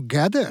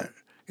together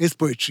is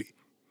poetry.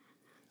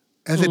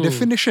 As a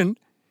definition,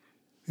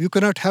 you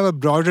cannot have a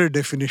broader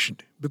definition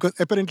because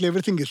apparently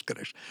everything is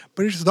correct.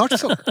 But it's not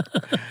so.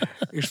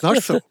 It's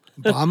not so.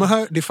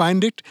 Bhamaha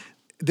defined it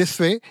this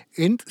way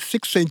in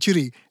 6th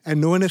century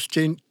and no one has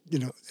changed,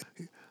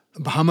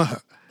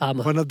 Bhamaha,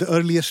 Bhamaha. one of the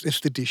earliest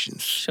aestheticians.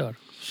 Sure.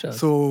 Sure.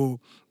 So,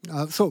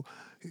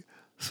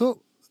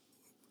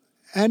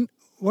 and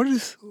what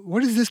is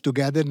this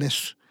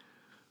togetherness?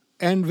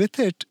 And with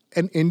it,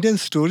 an Indian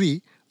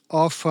story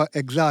of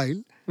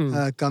exile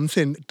comes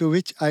in, to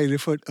which I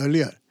referred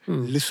earlier,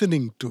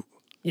 listening to.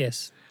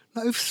 Yes.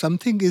 Now, if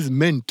something is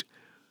meant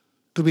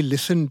to be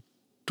listened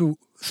to,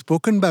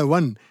 spoken by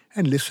one,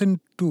 and listened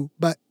to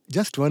by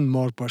just one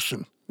more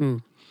person,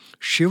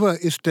 Shiva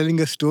is telling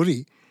a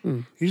story,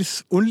 it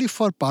is only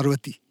for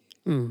Parvati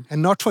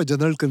and not for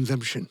general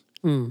consumption.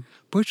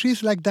 Poetry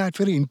is like that,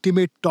 very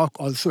intimate talk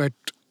also at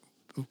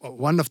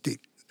one of the.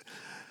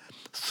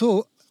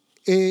 So,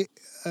 a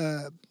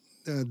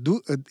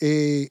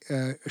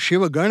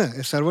Shiva Gana,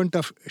 a servant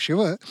of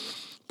Shiva,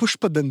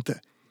 Pushpadanta,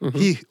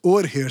 he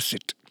overhears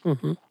it.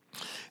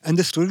 And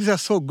the stories are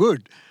so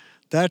good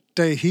that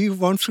he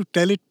wants to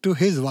tell it to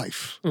his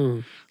wife.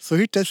 So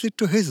he tells it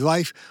to his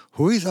wife,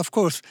 who is, of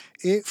course,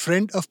 a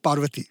friend of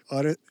Parvati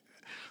or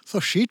So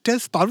she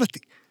tells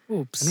Parvati.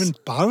 Oops. And when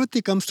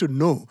Parvati comes to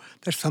know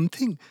that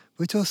something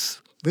which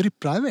was very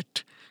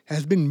private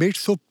has been made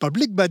so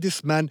public by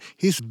this man,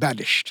 he's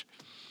banished.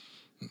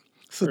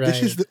 So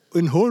this is Right.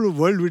 in whole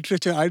world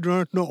literature. I do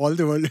not know all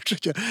the world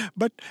literature,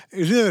 but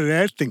it is a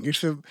rare thing.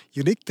 It's a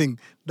unique thing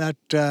that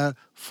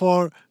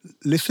for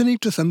listening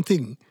to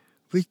something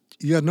which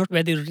you are not.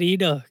 Where the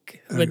reader,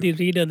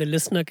 the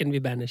listener can be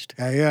banished.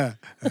 Yeah.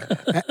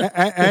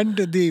 And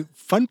the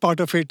fun part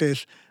of it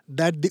is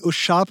that the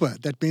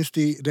ushapa, that means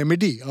the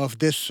remedy of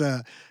this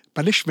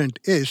punishment,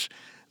 is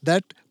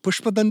that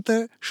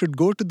Pushpadanta should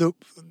go to the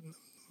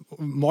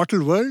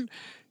mortal world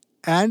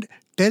and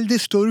tell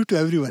this story to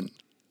everyone.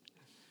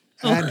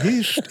 And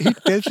he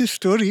tells his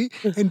story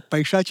in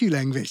Paishachi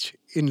language,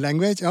 in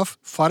language of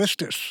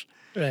foresters,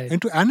 Right.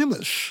 and to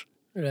animals.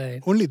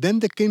 Right. Only then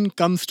the king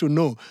comes to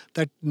know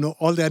that no,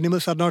 all the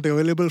animals are not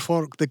available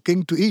for the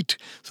king to eat.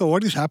 So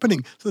what is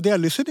happening? So they are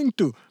listening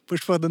to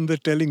Pushpadanda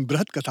telling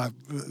Brihat Katha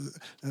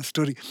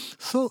story.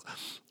 So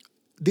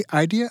the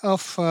idea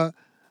of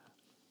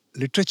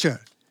literature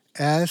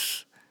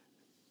as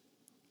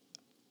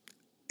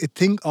a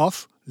thing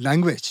of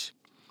language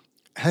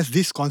has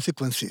these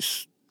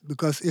consequences.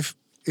 Because if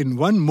in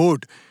one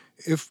mode,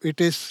 if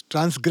it is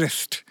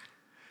transgressed,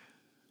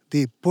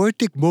 the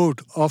poetic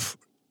mode of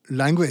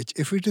language,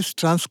 if it is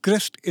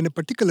transgressed in a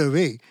particular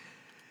way,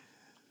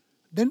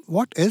 then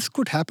what else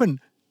could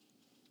happen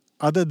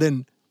other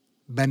than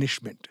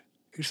banishment?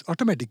 It's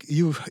automatic.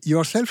 You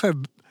yourself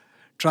have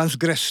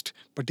transgressed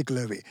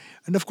particular way.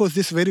 And of course,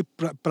 this very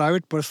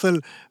private,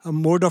 personal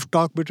mode of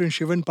talk between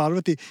Shiva and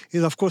Parvati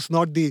is of course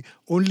not the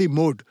only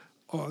mode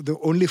or the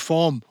only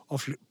form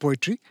of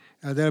poetry.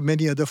 There are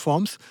many other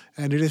forms,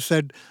 and it is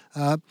said,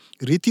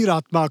 Riti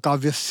Ratma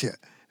Kavyasya.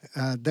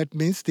 That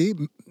means the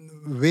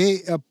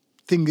way a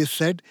thing is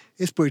said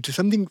is poetry,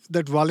 something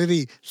that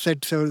Valery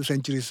said several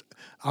centuries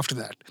after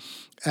that.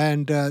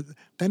 And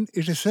then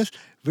it says,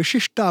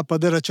 Vishishta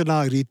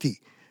Padarachana Riti.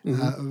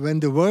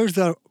 When the words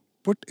are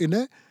put in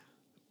a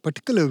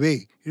particular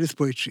way, it is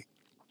poetry.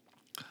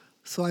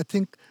 So I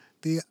think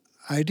the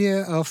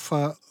idea of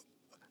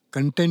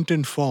content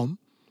and form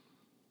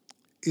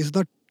is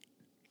not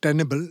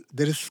tenable.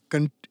 There is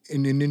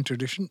in Indian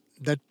tradition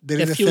that there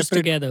They're is a fused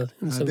separate. together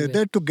in some way.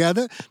 They're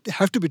together. They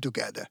have to be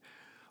together.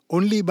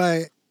 Only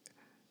by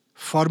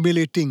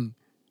formulating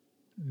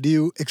do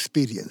you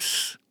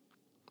experience.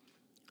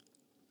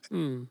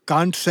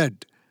 Kant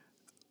said,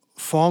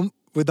 form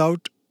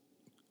without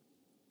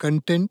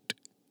content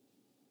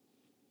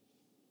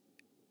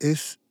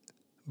is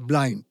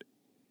blind,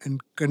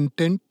 and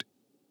content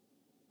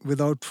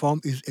without form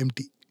is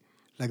empty.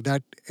 Like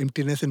that,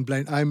 emptiness and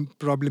blind. I'm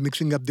probably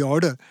mixing up the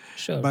order,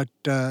 Sure. but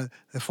the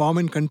form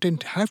and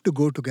content have to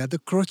go together.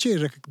 Croce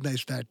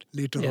recognized that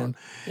later on.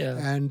 Yeah.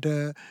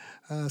 And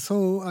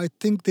so I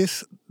think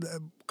this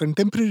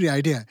contemporary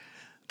idea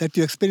that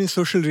you experience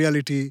social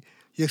reality,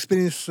 you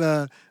experience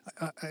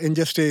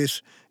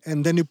injustice,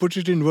 and then you put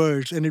it in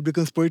words and it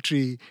becomes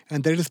poetry,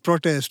 and there is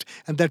protest,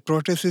 and that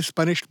protest is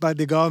punished by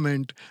the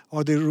government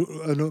or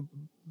the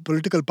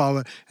political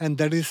power, and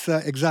that is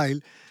exile.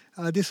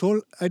 This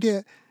whole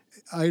idea,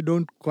 I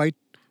don't quite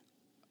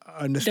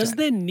understand. Does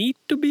there need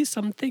to be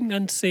something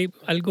unsafe?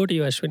 I'll go to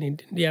you,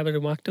 Ashwini. Do you have a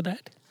remark to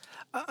that?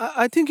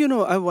 I think,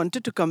 I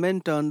wanted to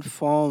comment on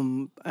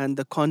form and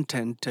the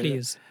content.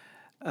 Please.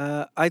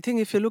 I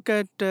think if you look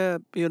at, the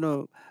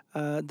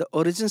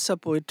origins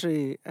of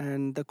poetry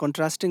and the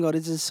contrasting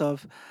origins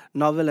of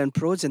novel and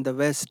prose in the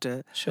West,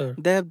 Sure.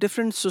 they have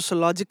different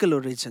sociological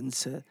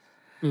origins.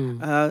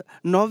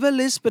 Novel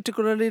is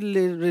particularly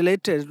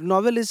related.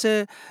 Novel is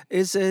a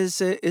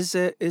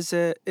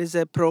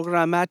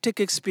programmatic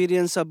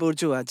experience of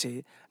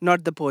bourgeoisie,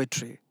 not the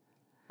poetry.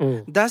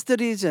 That's the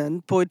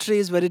reason poetry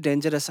is very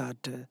dangerous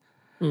art.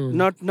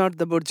 Not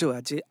the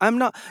bourgeoisie. I'm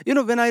not.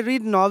 When I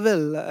read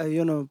novel,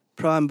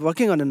 I'm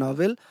working on a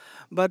novel,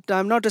 but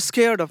I'm not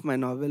scared of my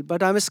novel.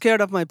 But I'm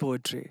scared of my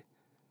poetry.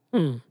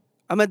 I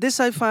mean, this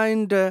I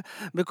find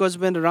because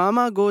when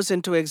Rama goes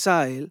into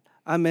exile,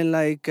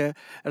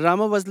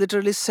 Rama was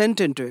literally sent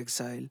into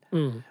exile,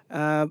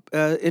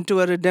 into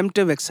a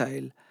redemptive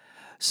exile.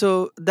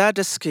 So that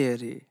is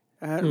scary.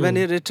 When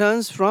he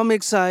returns from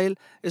exile,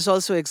 it's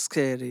also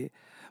scary.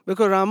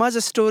 Because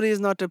Rama's story is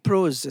not a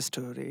prose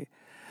story.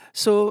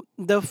 So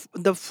the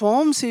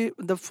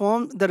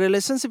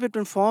relationship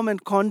between form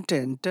and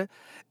content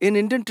in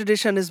Indian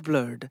tradition is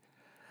blurred.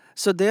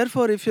 So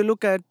therefore, if you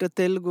look at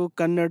Telugu,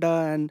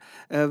 Kannada, and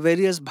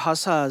various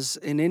bhasas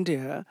in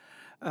India,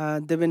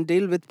 they when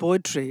deal with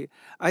poetry,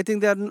 I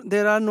think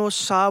there are no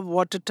sharp,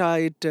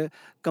 watertight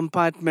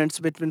compartments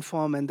between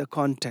form and the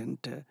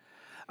content.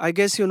 I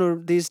guess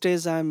these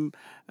days I'm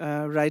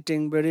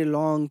writing very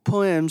long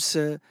poems.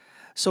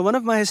 So one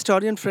of my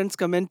historian friends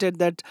commented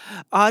that,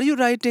 "Are you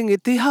writing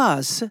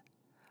itihas?"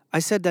 I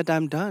said that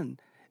I'm done.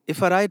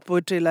 If I write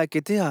poetry like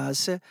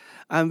itihas,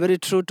 I'm very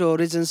true to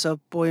origins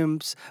of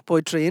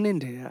poetry in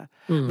India,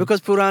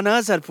 because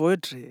Puranas are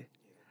poetry.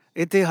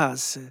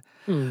 Itihas.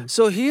 Hmm.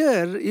 So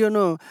here,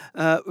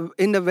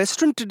 in the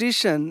Western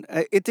tradition,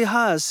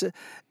 itihas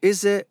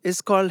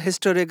is called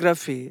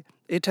historiography.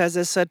 It has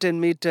a certain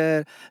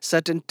meter,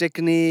 certain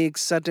technique,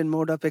 certain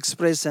mode of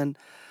expression.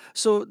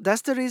 So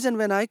that's the reason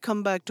when I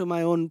come back to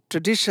my own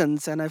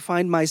traditions and I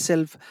find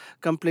myself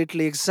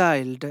completely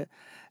exiled,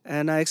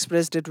 and I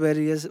expressed it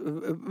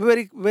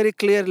very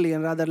clearly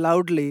and rather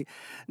loudly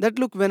that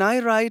look, when I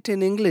write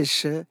in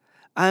English,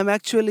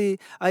 I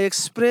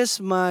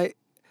express my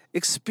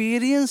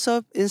experience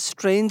of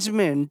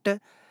estrangement,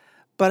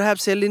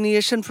 perhaps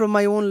alienation from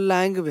my own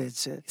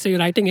language. So you're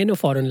writing in a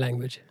foreign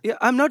language. Yeah,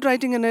 I'm not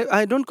writing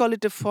I don't call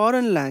it a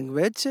foreign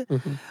language,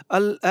 Mhm.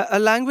 a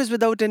language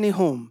without any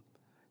home.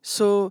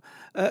 So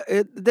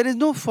there is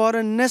no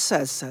foreignness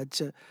as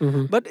such.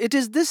 Mhm. But it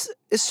is this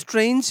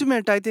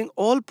estrangement, I think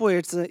all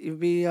poets,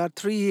 we are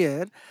three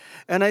here,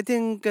 and I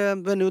think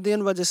when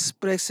Udayan was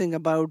expressing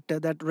about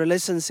that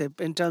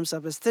relationship in terms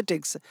of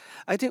aesthetics,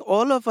 I think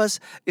all of us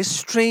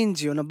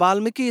estranged,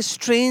 Balmiki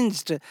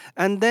estranged,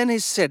 and then he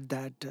said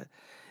that.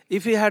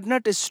 If he had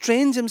not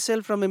estranged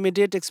himself from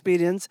immediate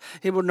experience,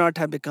 he would not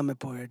have become a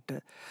poet.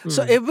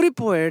 So every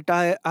poet,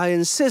 I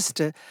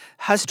insist,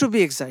 has to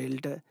be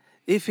exiled.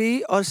 If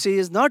he or she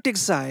is not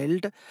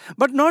exiled,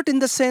 but not in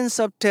the sense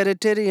of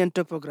territory and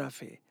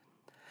topography.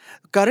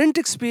 Current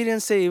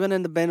experience, say, even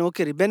in the Ben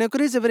Okiri. Ben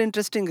Okiri is a very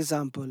interesting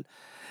example.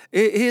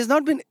 He has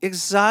not been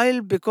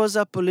exiled because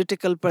of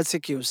political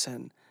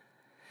persecution.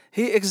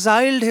 He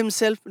exiled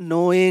himself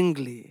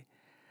knowingly.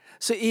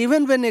 So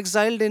even when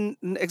exiled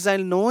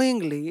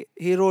knowingly,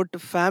 he wrote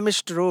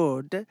Famished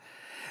Road.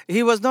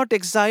 He was not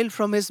exiled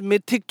from his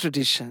mythic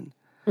tradition.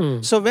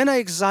 Hmm. So when I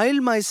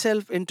exiled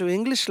myself into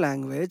English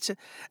language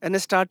and I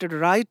started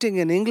writing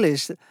in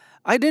English,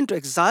 I didn't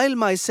exile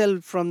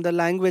myself from the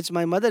language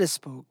my mother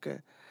spoke,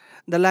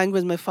 the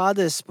language my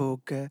father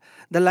spoke,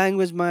 the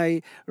language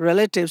my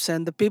relatives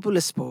and the people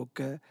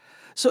spoke.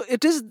 So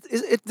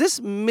this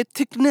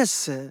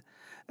mythicness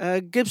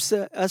gives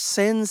a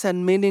sense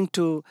and meaning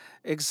to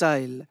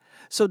exile.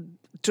 So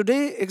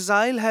today,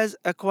 exile has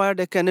acquired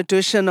a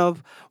connotation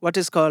of what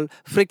is called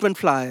frequent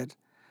flyer.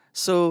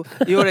 So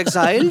you're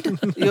exiled,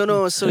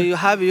 so you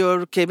have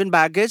your cabin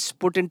baggage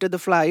put into the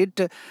flight,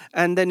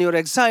 and then you're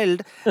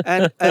exiled.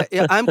 And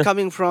yeah, I'm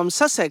coming from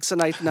Sussex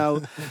right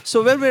now.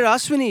 So where we're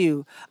asking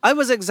you, I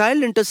was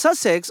exiled into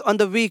Sussex on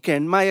the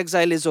weekend. My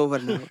exile is over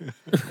now.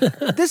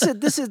 This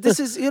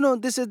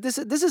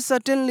is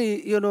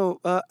certainly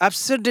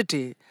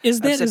absurdity.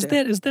 Is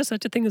there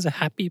such a thing as a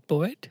happy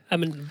poet? I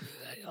mean,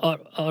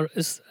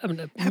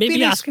 maybe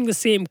Happiness- asking the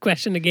same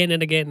question again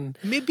and again.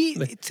 Maybe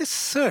it's a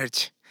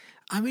search.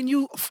 I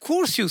mean, of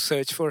course, you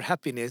search for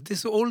happiness.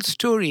 This old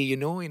story,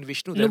 in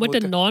Vishnu. No, but a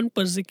Dharmota.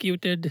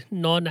 non-persecuted,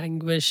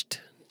 non-anguished.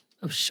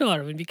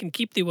 Sure, I mean, we can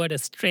keep the word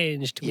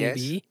estranged, Yes.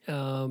 maybe,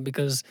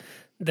 because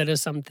there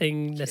is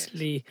something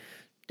necessarily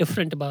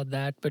different about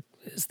that. But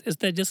is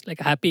there just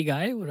like a happy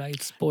guy who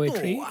writes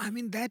poetry? No, I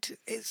mean, that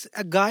is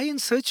a guy in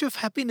search of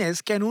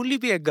happiness can only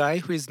be a guy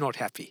who is not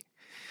happy.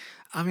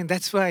 I mean,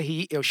 that's why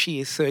he or she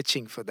is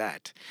searching for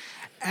that.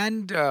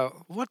 And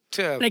what.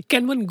 Like,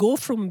 can one go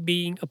from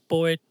being a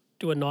poet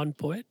to a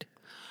non-poet?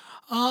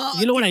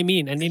 You know what I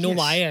mean, and you know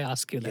why I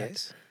ask you that.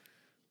 Yes.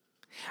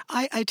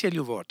 I tell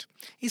you what,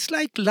 it's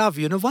like love.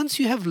 Once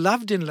you have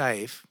loved in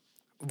life,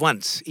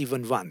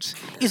 even once,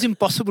 it's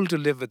impossible to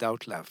live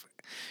without love.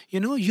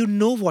 You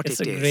know what It's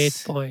it a is.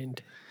 great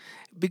point.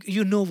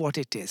 You know what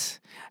it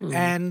is.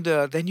 And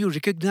then you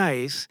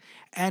recognize,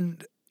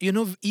 and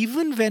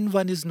even when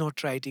one is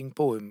not writing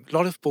poem, a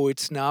lot of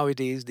poets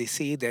nowadays, they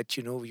say that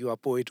you are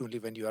poet only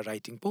when you are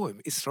writing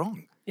poem. It's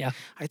wrong. Yeah,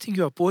 I think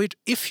you are poet.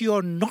 If you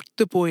are not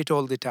the poet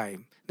all the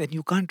time, then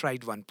you can't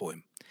write one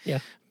poem. yeah.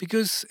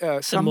 Because a mode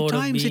of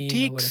sometimes it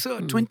being or takes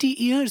whatever. 20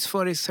 years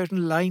for a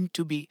certain line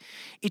to be.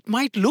 It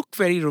might look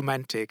very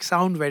romantic,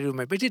 sound very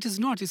romantic, but it is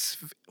not. It's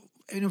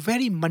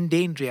very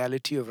mundane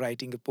reality of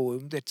writing a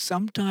poem, that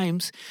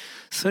sometimes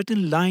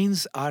certain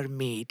lines are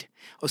made,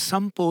 or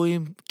some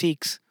poem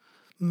takes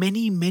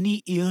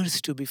many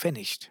years to be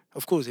finished.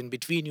 Of course, in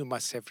between you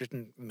must have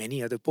written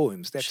many other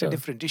poems. That's Sure. a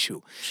different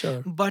issue.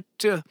 Sure. But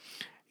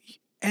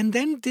and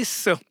then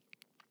this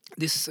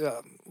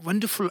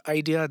wonderful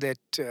idea that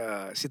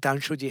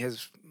Sitanshuji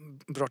has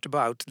brought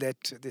about,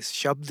 that this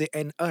Shabd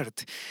and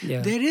Earth.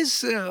 Yeah. There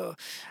is a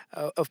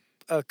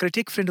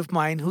critic friend of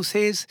mine who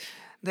says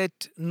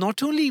that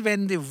not only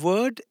when the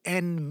word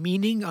and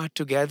meaning are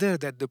together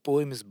that the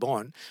poem is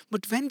born,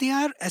 but when they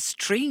are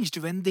estranged,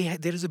 when there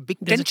is a big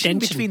There's a tension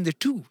tension. between the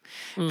two.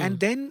 And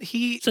then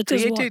he Such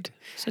as created...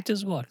 what? Such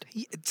as what?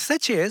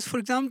 Such as, for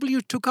example,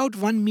 you took out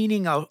one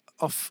meaning out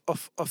of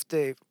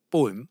the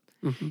poem,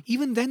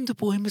 even then the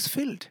poem is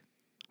filled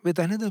with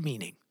another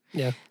meaning.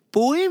 Yeah.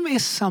 Poem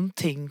is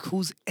something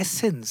whose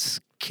essence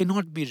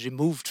cannot be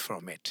removed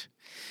from it.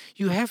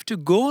 You have to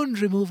go on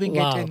removing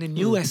Wow. it and a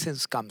new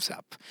essence comes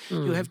up.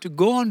 You have to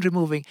go on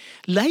removing,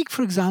 like,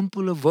 for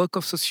example, a work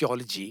of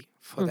sociology,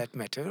 for that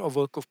matter, or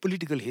work of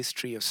political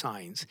history or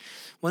science.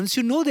 Once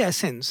you know the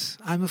essence,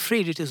 I'm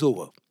afraid it is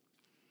over.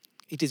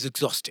 It is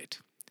exhausted.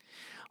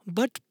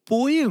 But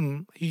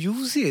poem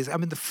uses, I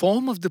mean, the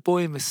form of the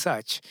poem is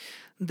such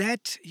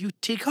that you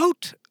take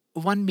out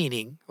one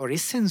meaning or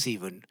essence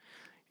even,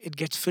 it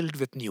gets filled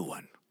with new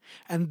one.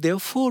 And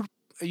therefore,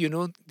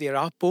 there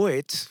are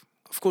poets,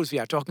 of course, we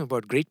are talking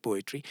about great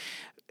poetry.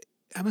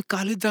 I mean,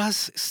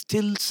 Kalidas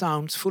still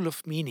sounds full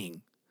of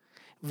meaning.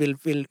 Will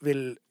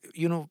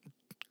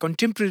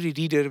contemporary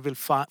reader will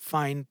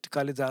find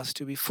Kalidas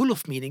to be full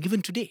of meaning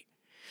even today.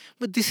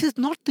 But this is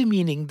not the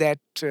meaning that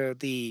a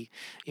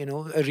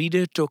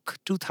reader took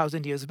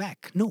 2,000 years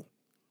back. No,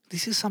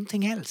 this is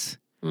something else.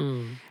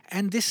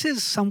 And this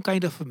is some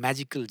kind of a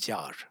magical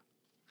jar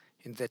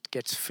that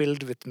gets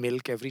filled with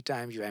milk every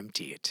time you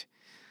empty it.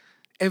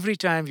 Every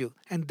time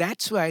and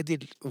that's why the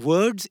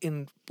words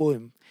in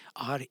poem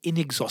are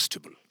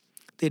inexhaustible.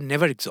 They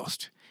never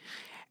exhaust.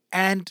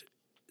 And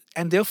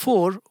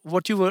therefore,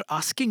 what you were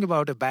asking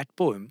about a bad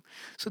poem,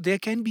 so there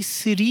can be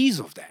series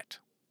of that.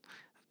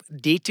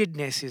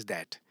 Datedness is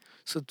that.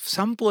 So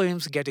some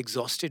poems get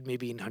exhausted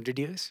maybe in 100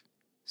 years,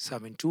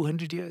 some in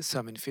 200 years,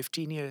 some in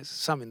 15 years,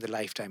 some in the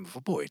lifetime of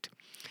a poet.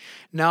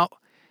 Now,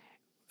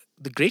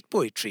 the great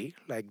poetry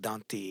like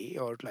Dante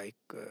or like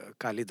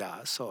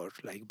Kalidas or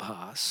like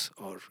Bhas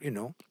or,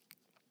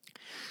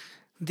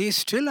 they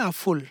still are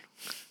full.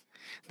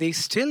 They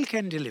still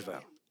can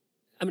deliver.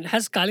 I mean,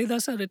 has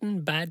Kalidasa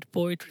written bad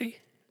poetry?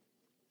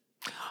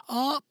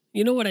 Uh,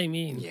 You know what I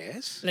mean?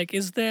 yes. Like,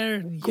 is there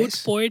good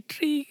Yes.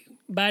 poetry,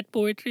 bad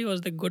poetry, or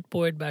is there good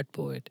poet, bad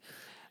poet?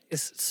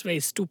 It's very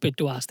stupid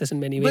to ask this in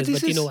many ways,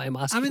 but I'm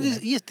asking. I mean,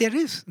 that. yes, there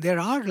is. There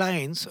are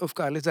lines of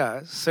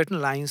Kalidas, certain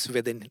lines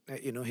within,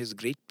 his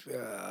great,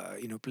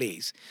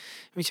 plays,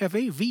 which are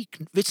very weak,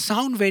 which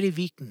sound very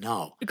weak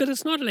now. Because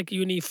it's not like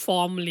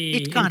uniformly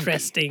It can't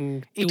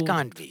interesting. be. It to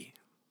can't be.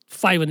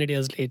 500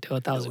 years later, No,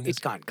 1,000 years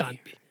it can't be.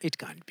 be. It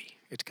can't be.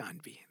 It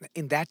can't be.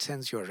 In that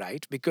sense, you're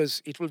right,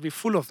 because it will be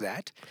full of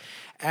that.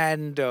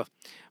 And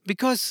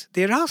because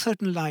there are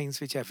certain lines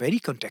which are very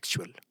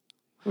contextual,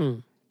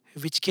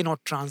 which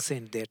cannot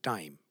transcend their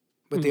time.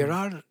 But there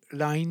are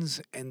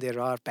lines and there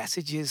are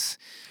passages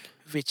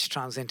which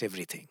transcend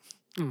everything,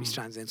 which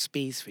transcend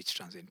space, which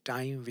transcend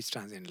time, which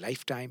transcend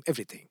lifetime,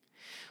 everything.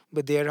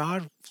 But there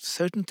are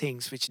certain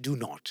things which do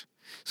not.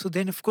 So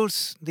then, of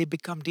course, they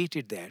become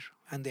dated there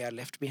and they are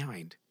left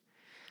behind.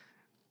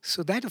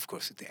 So that, of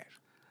course, is there.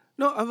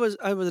 No, I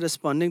was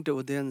responding to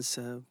Udyan's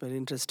very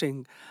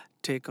interesting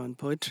take on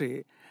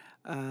poetry,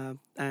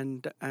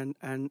 and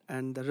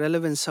the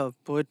relevance of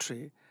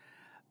poetry.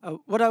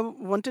 What I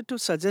wanted to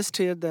suggest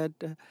here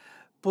that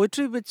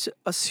poetry which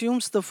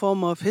assumes the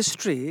form of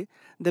history,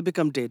 they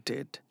become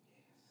dated.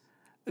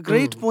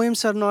 Great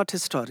poems are not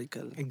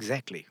historical.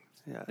 Exactly.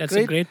 Yeah, That's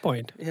a great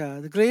point. Yeah,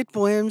 the great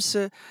poems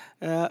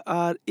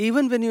are,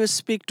 even when you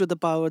speak to the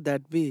power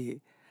that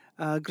be.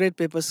 Great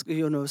papers,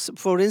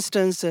 for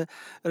instance,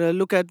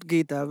 look at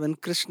Gita when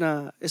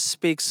Krishna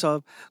speaks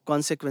of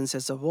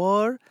consequences of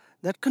war.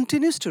 That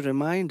continues to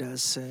remind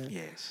us.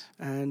 Yes.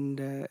 And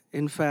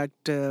in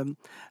fact,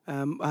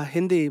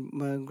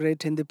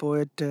 great Hindi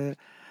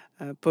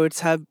poets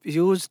have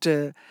used,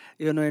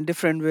 in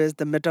different ways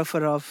the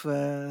metaphor of,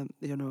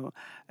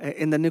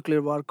 in the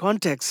nuclear war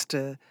context.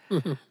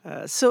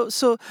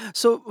 So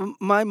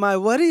my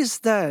worry is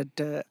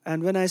that,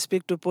 and when I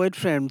speak to poet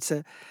friends,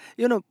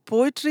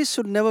 poetry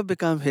should never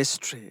become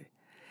history.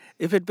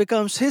 If it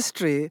becomes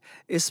history,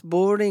 it's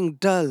boring,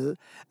 dull,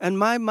 and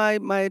my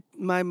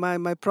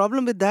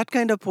problem with that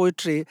kind of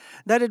poetry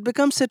that it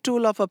becomes a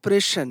tool of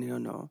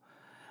oppression.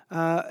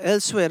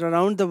 Elsewhere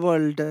around the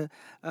world,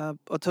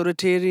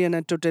 authoritarian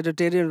and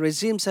totalitarian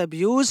regimes have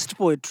used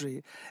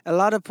poetry, a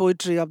lot of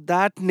poetry of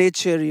that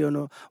nature,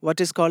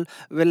 what is called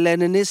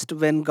Leninist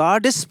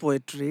vanguardist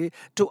poetry,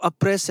 to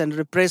oppress and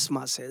repress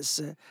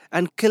masses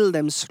and kill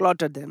them,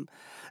 slaughter them.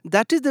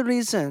 That is the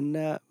reason,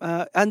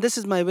 and this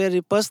is my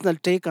very personal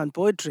take on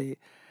poetry.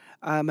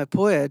 I'm a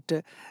poet,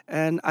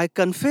 and I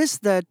confess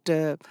that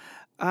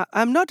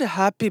I'm not a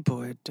happy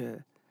poet.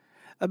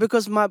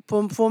 Because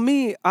for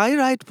me, I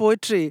write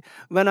poetry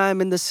when I'm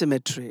in the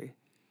cemetery.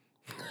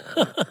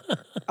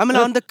 I mean,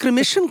 on the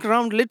cremation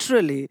ground,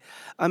 literally.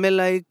 I mean,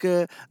 like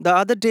the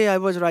other day, I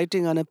was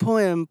writing on a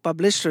poem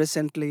published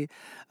recently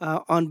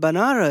on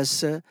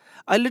Banaras.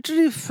 I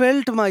literally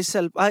felt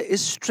myself, I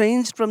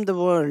estranged from the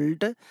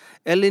world,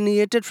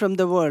 alienated from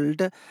the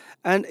world,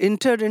 and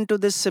entered into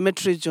this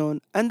cemetery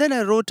zone. And then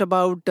I wrote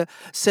about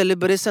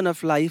celebration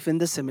of life in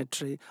the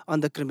cemetery on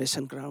the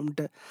cremation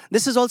ground.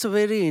 This is also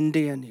very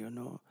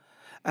Indian.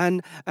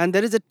 And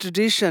there is a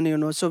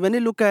tradition. So when you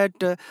look at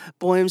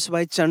poems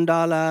by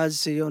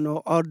Chandalas,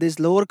 or these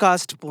lower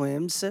caste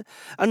poems,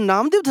 and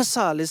Namdev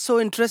Dhasal is so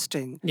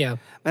interesting. Yeah.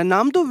 And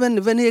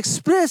Namdev, when he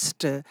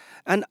expressed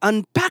and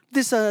unpacked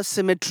this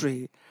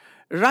cemetery,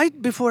 right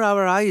before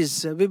our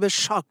eyes, we were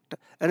shocked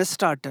and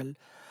startled.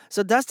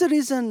 So that's the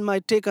reason my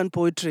take on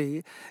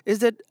poetry is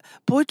that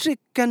poetry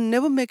can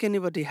never make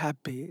anybody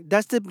happy.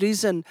 That's the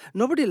reason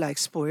nobody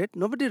likes poet.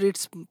 Nobody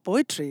reads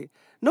poetry.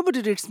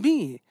 Nobody reads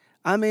me.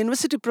 I'm a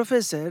university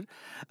professor,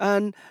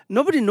 and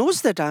nobody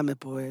knows that I'm a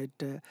poet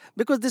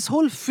because this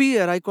whole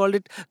fear, I call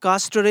it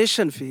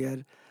castration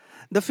fear.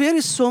 The fear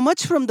is so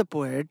much from the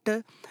poet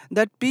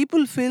that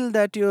people feel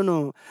that,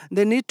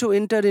 they need to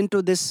enter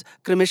into this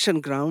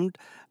cremation ground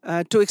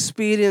to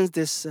experience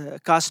this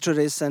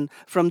castration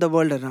from the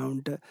world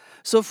around.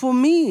 So for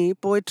me,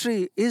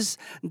 poetry is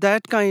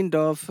that kind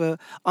of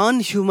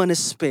unhuman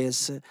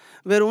space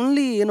where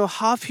only,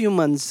 half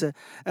humans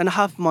and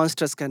half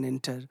monsters can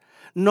enter.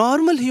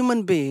 Normal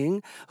human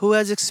being who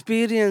has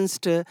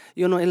experienced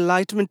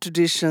enlightenment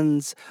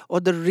traditions or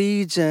the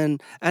region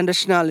and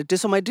rationality.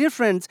 So my dear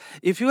friends,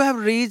 if you have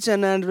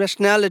region and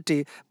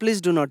rationality, please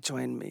do not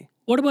join me.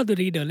 What about the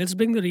reader? Let's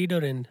bring the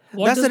reader in.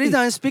 What That's does the reason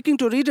I'm speaking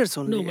to readers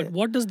only. No, but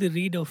what does the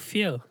reader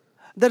fear?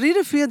 The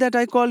reader fear that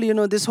I call,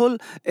 this whole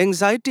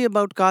anxiety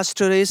about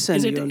castration.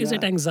 Is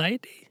it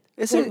anxiety?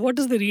 Is What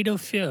does the reader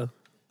fear?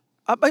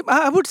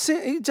 I would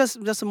say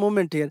just a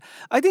moment here.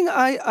 I think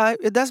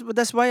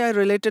that's why I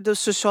related the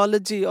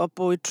sociology of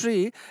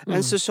poetry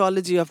and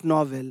sociology of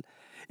novel.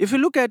 If you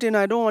look at it,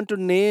 I don't want to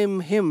name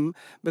him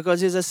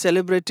because he's a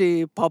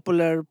celebrity,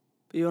 popular,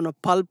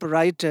 pulp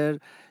writer.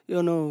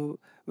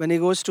 When he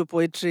goes to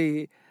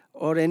poetry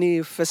or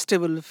any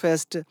festival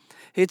fest,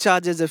 he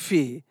charges a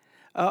fee.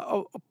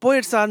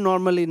 Poets are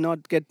normally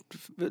not get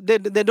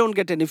they don't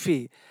get any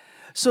fee.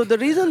 So the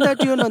reason that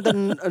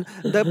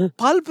the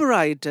pulp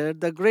writer,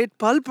 the great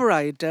pulp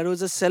writer,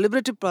 who's a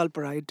celebrity pulp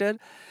writer,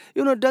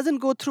 doesn't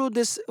go through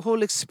this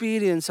whole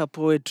experience of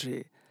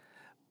poetry.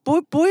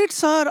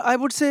 Poets are, I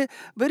would say,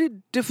 very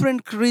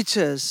different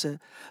creatures.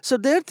 So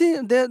that's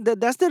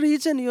the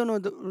reason,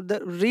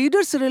 the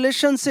reader's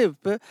relationship.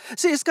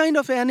 See, it's kind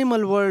of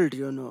animal world,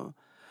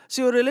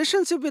 So your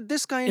relationship with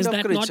this kind Is of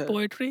that creature. not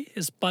poetry?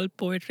 Is pulp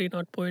poetry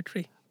not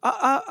poetry?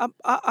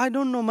 I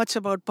don't know much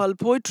about pulp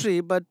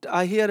poetry, but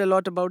I hear a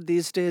lot about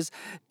these days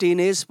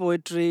teenage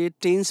poetry,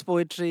 teens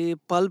poetry,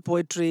 pulp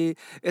poetry,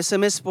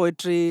 SMS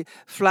poetry,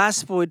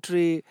 flash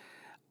poetry.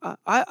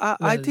 I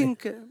Well,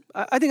 think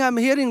I'm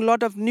hearing a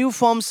lot of new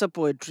forms of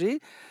poetry,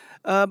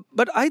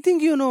 but I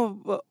think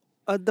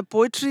the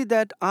poetry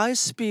that I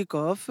speak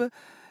of,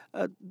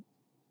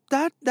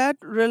 that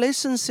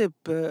relationship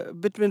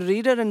between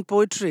reader and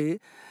poetry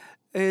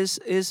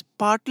is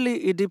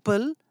partly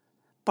Oedipal,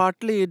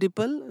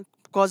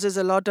 causes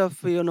a lot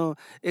of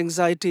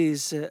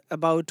anxieties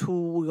about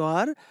who we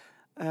are,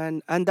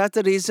 and that's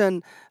the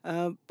reason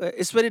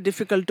it's very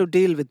difficult to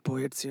deal with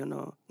poets.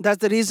 That's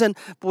the reason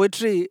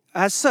poetry,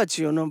 as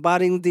such,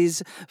 barring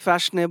these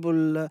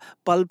fashionable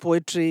pulp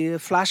poetry,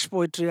 flash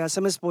poetry,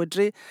 SMS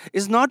poetry,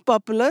 is not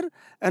popular.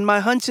 And my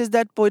hunch is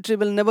that poetry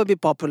will never be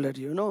popular.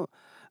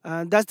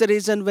 That's the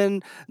reason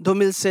when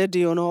Dhumil said,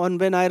 and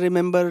when I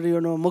remember,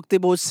 Mukti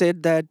Bose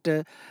said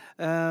that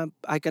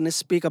I can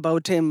speak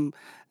about him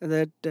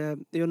that,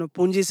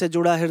 पूंजी से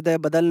जुड़ा हृदय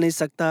बदल नहीं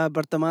सकता,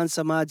 वर्तमान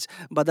समाज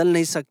बदल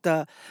नहीं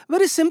सकता.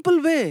 Very simple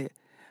way.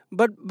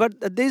 But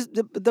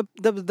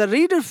the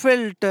reader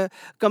felt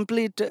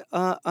complete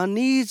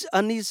unease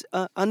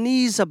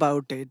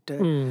about it.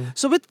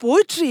 So with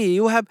poetry,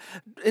 you have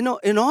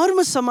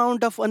enormous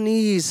amount of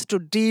unease to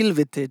deal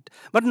with it,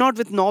 but not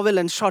with novel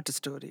and short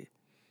story.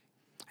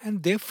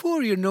 And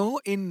therefore,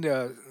 in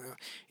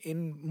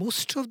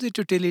most of the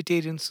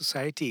totalitarian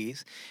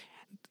societies,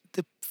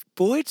 the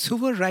poets who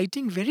were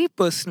writing very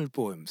personal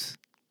poems,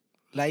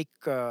 like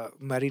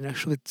Marina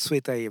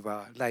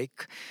Tsvetaeva,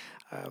 like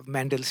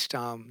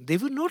Mandelstam, they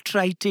were not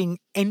writing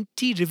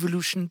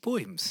anti-revolution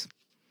poems,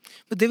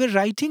 but they were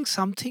writing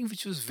something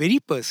which was very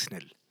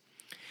personal.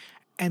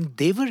 And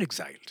they were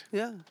exiled.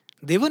 Yeah.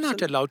 They were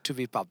not allowed to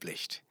be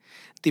published.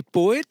 The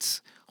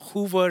poets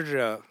who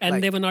were...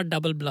 and they were not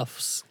double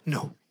bluffs.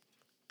 No.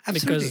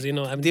 Absolutely.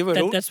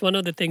 Because, that's one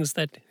of the things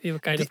that we were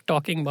kind of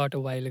talking about a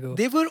while ago.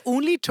 They were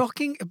only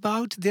talking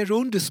about their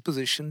own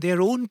disposition,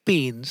 their own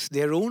pains,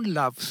 their own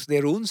loves,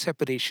 their own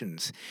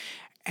separations.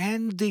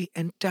 And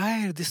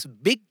this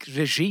big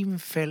regime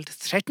felt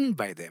threatened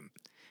by them.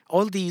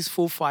 All these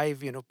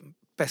 4-5,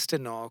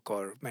 Pasternak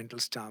or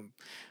Mandelstam,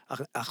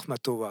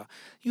 Akhmatova,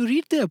 you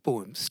read their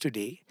poems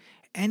today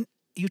and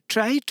you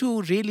try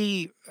to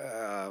really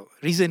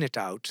reason it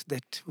out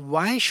that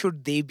why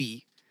should they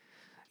be,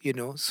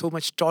 so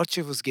much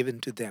torture was given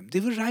to them. They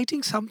were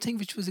writing something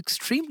which was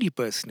extremely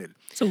personal.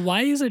 So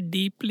why is a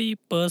deeply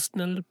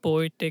personal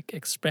poetic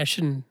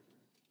expression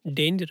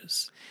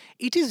dangerous?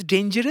 It is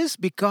dangerous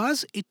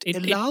because it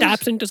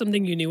taps into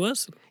something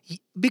universal.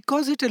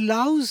 Because it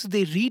allows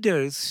the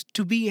readers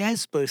to be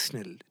as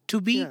personal,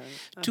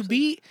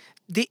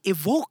 they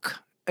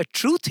evoke a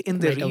truth in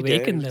the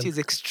reader which is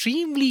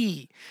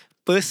extremely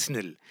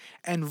personal.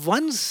 And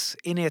once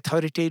in an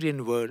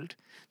authoritarian world,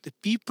 the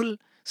people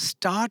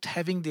start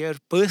having their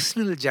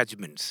personal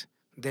judgments,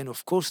 then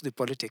of course the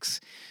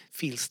politics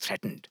feels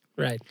threatened.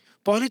 Right.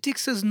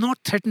 Politics is not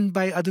threatened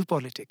by other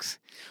politics.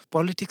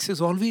 Politics is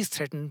always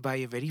threatened by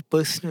a very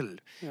personal,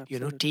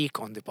 take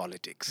on the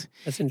politics.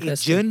 That's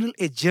interesting.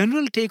 A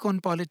general take on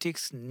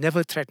politics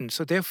never threatened.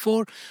 So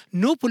therefore,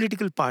 no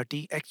political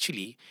party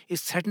actually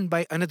is threatened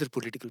by another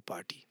political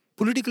party.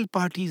 political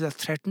parties are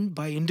threatened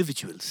by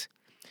individuals,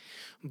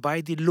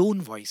 by the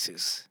lone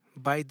voices,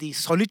 by the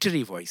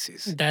solitary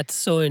voices. That's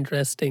so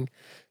interesting.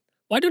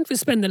 Why don't we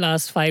spend the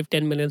last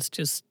 5-10 minutes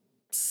just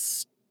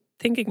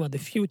thinking about the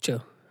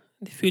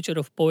future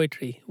of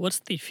poetry?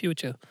 What's the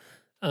future,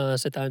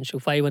 Sitanshu?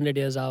 500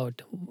 years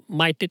out,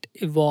 might it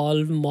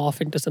evolve,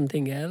 morph into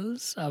something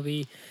else? Are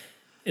we?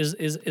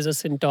 Is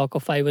us in talk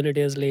of 500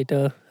 years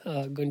later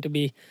going to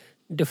be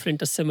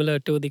different or similar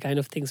to the kind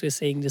of things we're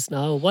saying just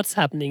now? What's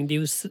happening? Do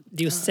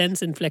you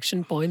sense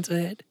inflection points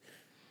ahead?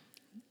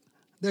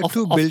 There are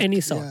Of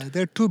any sort. Yeah,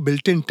 there are two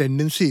built-in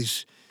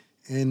tendencies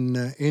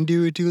in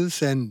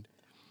individuals and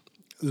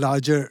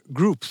larger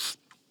groups.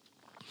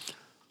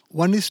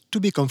 One is to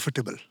be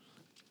comfortable.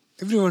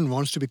 Everyone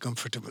wants to be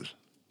comfortable.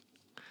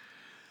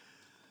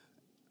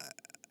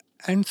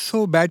 And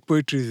so bad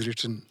poetry is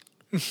written.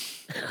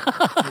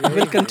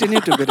 Will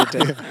continue to be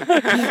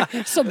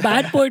written. So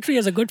bad poetry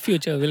has a good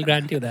future. We'll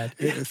grant you that.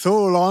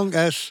 So long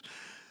as...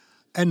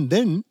 And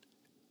then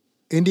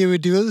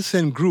individuals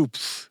and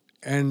groups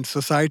and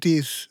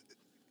societies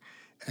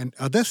and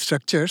other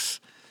structures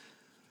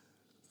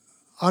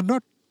are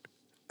not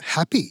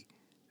happy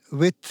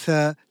with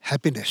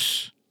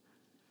happiness.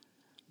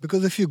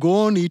 Because if you go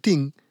on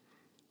eating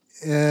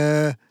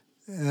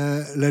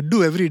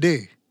laddu every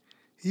day,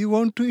 you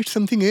want to eat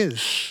something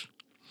else.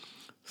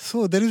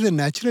 So there is a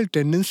natural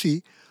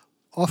tendency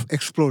of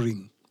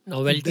exploring.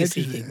 Novelty That is,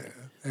 seeking.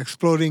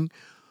 exploring,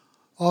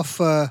 of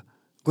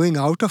going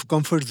out of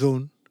comfort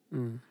zone.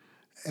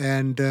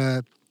 And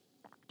as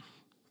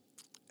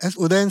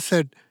Udayan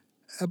said,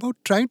 about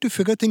trying to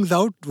figure things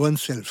out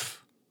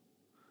oneself.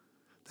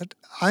 That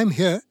I'm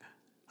here,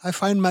 I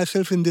find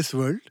myself in this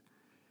world,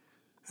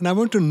 and I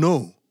want to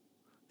know.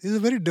 This is a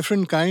very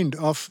different kind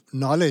of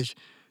knowledge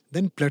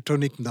than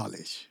Platonic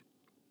knowledge.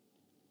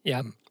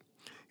 Yeah.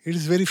 It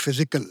is very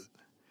physical.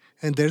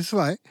 And that's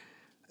why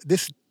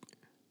this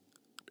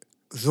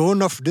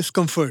zone of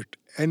discomfort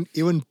and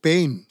even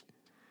pain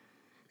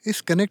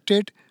is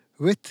connected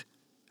with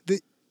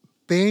the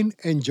pain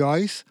and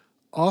joys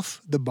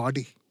of the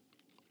body.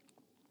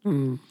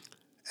 And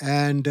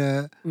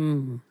that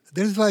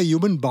is why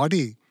human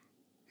body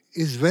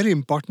is very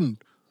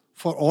important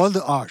for all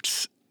the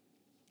arts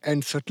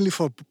and certainly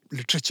for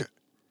literature.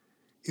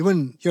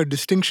 Even your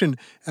distinction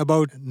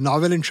about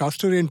novel and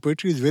Shasterian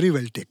poetry is very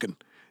well taken.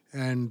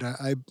 And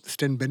I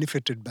stand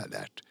benefited by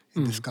that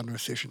in this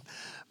conversation.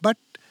 But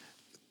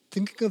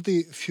thinking of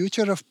the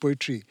future of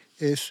poetry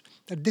is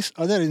that this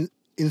other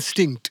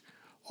instinct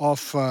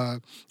of,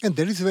 and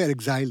that is where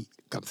exile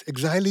comes.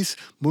 Exile is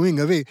moving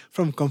away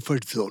from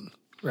comfort zone.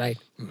 Right.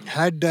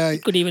 Had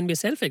It could even be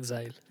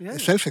self-exile.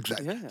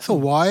 self-exile. Yeah. So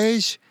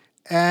voyage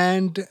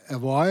and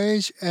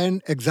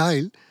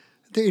exile,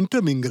 they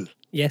intermingle.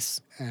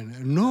 Yes.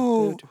 And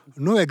no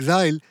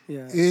exile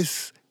Yeah.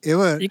 is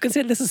ever... You can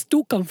say this is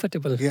too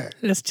comfortable. It's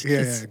No,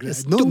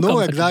 too no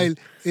comfortable. exile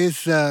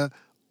is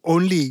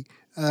only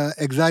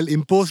exile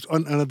imposed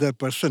on another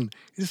person.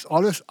 It is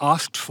always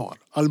asked for,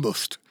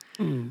 almost.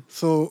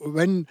 So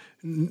when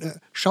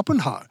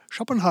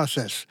Schopenhauer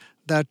says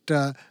that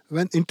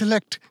when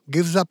intellect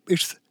gives up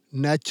its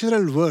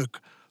natural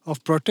work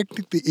of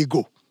protecting the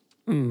ego,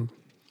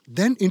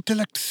 then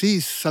intellect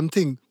sees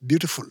something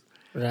beautiful.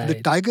 Right.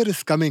 The tiger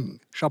is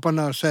coming,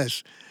 Schopenhauer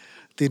says.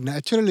 The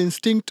natural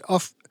instinct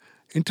of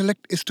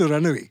intellect is to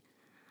run away.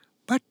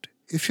 But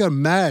if you are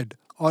mad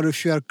or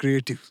if you are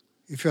creative,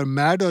 if you are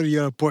mad or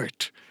you are a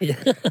poet,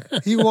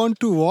 you want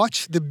to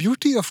watch the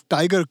beauty of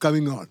tiger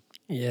coming on.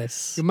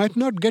 Yes. You might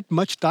not get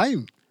much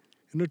time.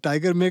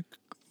 Tiger may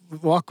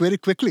walk very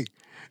quickly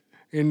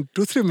in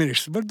 2-3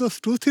 minutes. But those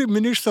 2-3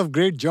 minutes of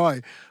great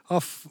joy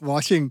of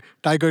watching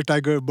tiger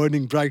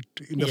burning bright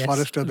in the Yes,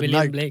 forest of the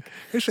William night. Blake.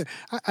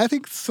 I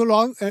think so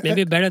long...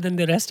 Maybe better than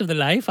the rest of the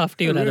life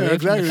after you run away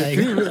from the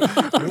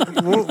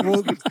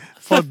tiger.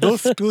 For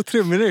those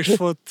 2-3 minutes,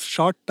 for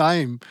short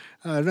time,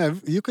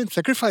 you can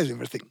sacrifice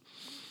everything.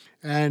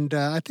 And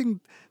I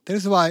think that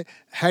is why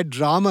had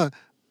Rama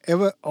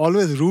ever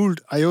always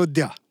ruled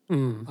Ayodhya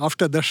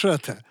after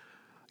Dasharatha,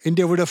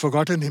 India would have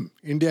forgotten him.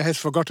 India has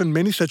forgotten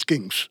many such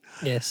kings.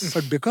 Yes.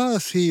 But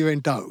because he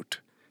went out,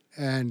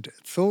 and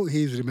so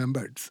he is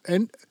remembered,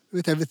 and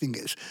with everything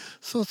else.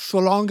 So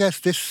long as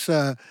this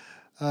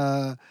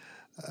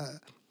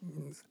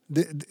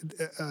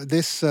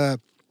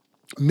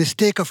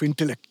mistake of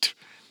intellect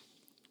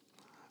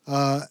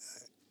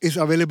is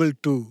available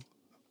to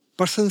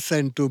persons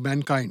and to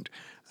mankind,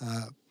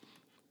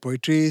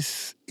 poetry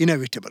is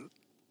inevitable.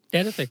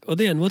 Terrific.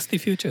 Udayan, what's the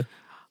future?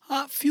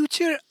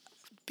 Future,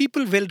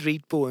 people will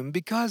read poem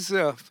because,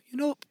 Will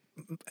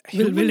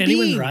human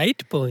anyone being-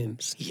 write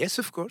poems? Yes,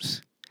 of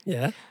course.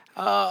 Yeah.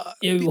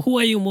 Who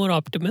are you more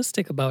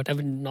optimistic about?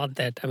 Not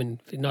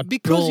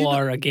Because, pro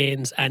or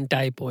against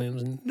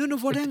anti-poems. No,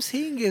 what I'm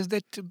saying is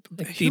that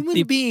the- human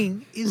the-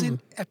 being is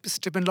an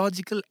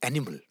epistemological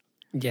animal.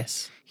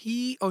 Yes.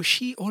 He or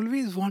she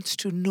always wants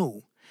to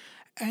know.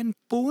 And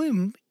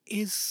poem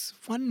is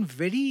one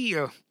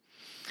very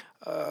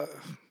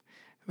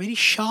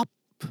sharp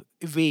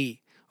way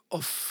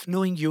of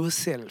knowing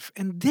yourself.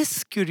 And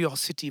this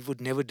curiosity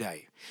would never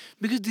die,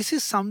 because this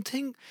is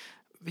something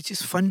which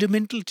is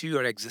fundamental to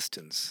your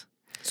existence.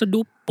 So,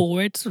 do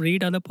poets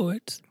read other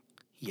poets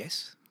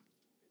Yes.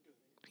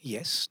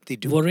 Yes, they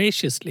do.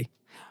 voraciously?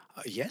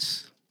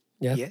 Yes.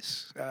 Yeah.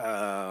 Yes.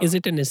 Is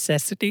it a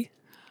necessity?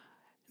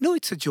 No,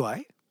 it's a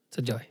joy. It's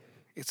a joy.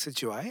 It's a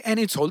joy, and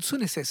it's also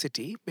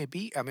necessity.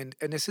 Maybe, I mean,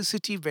 a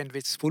necessity when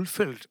it's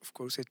fulfilled. Of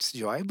course, it's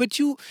joy. But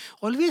you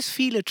always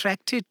feel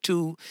attracted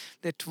to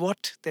that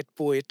what that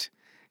poet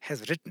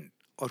has written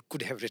or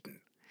could have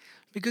written,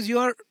 because you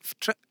are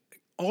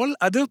all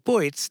other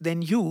poets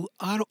than you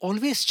are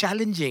always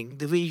challenging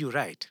the way you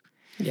write,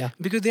 Yeah.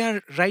 because they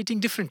are writing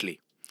differently.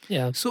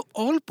 Yeah. So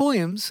all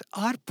poems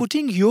are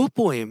putting your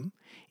poem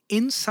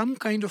in some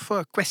kind of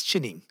a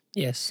questioning,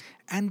 Yes.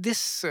 and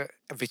this,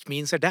 which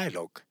means a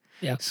dialogue.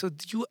 Yeah. So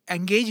you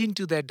engage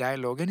into that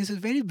dialogue, and it's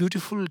very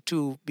beautiful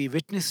to be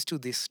witness to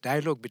this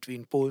dialogue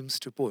between poems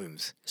to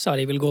poems.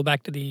 Sorry, we'll go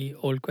back to the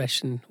old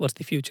question. What's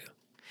the future?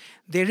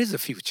 There is a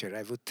future.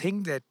 I would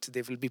think that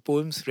there will be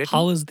poems written.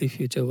 How is the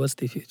future? What's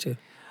the future?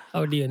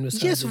 How do you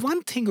envisage Yes, it?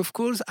 one thing, of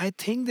course, I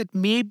think that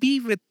maybe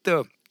with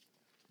the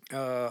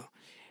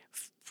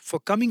for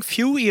coming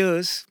few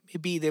years,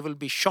 maybe there will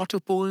be shorter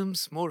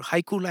poems, more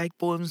haiku-like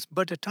poems.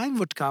 But a time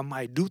would come,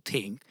 I do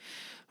think,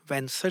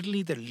 when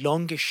suddenly the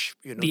longish,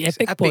 The these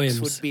epic epics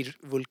poems.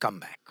 will come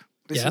back.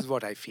 This Yeah. is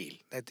what I feel,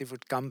 that they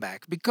would come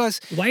back,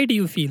 because Why do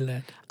you feel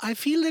that? I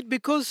feel that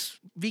because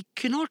we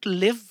cannot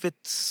live with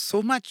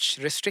so much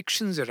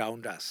restrictions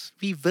around us,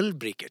 we will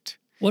break it.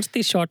 What's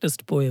the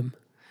shortest poem?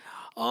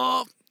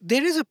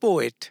 There is a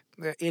poet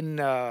in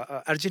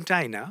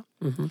Argentina.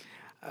 Mm-hmm.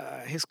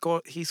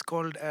 He's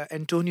called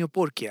Antonio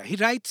Porcia. He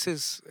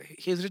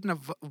has written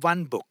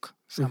one book,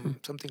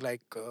 something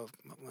like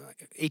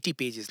 80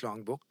 pages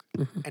long book,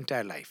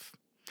 entire life,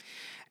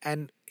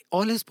 and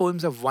all his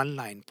poems are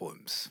one-line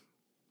poems.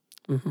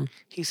 Mm-hmm.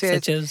 He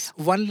says Such as?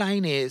 one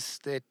line is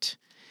that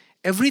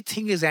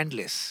everything is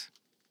endless.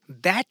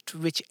 That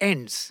which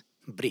ends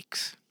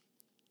breaks.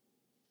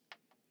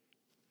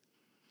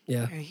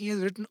 Yeah. And he has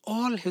written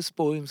all his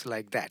poems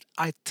like that.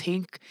 I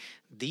think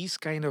these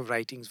kind of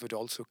writings would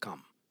also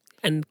come.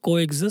 And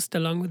coexist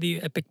along with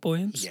the epic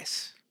poems?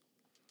 Yes.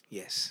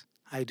 Yes.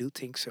 I do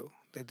think so.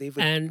 That they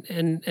would.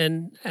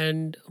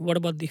 And what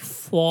about the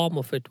form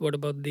of it? What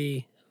about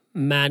the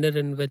manner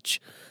in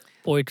which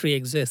poetry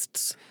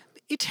exists?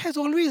 It has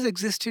always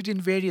existed in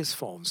various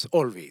forms,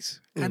 always.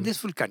 And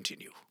this will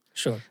continue.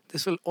 Sure.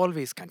 This will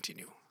always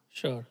continue.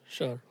 Sure.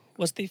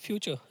 What's the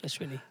future,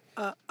 Ashwini?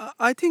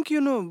 I think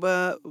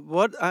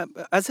what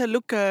as I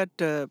look at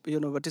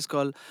what is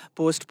called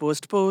post,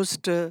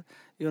 a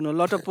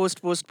lot of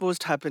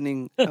post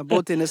happening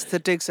both in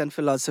aesthetics and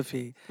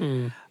philosophy.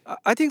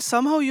 I think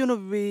somehow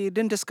we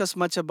didn't discuss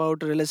much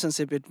about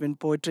relationship between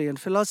poetry and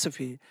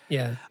philosophy.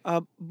 Yeah.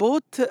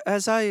 Both,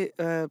 as I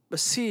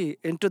see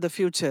into the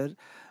future,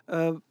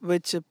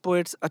 which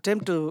poets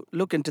attempt to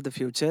look into the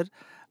future,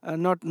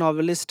 not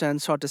novelists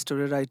and short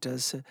story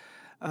writers.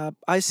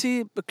 I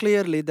see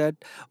clearly that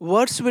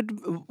words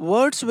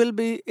will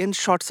be in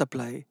short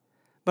supply,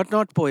 but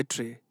not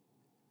poetry.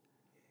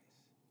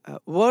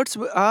 Words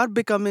are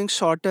becoming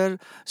shorter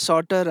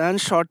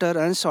and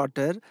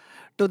shorter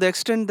to the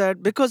extent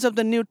that because of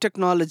the new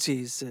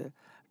technologies,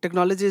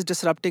 technology is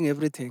disrupting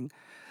everything.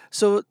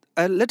 So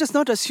let us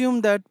not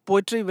assume that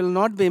poetry will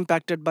not be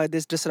impacted by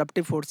these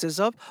disruptive forces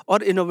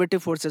or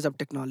innovative forces of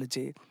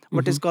technology,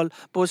 what is called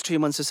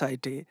post-human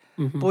society.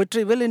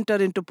 Poetry will enter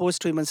into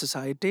post-human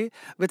society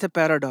with a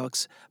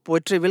paradox.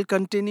 Poetry will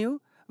continue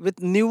with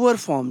newer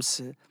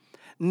forms.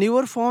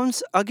 Newer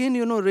forms again,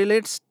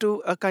 relates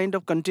to a kind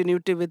of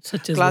continuity with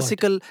Such as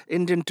classical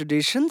Indian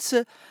traditions,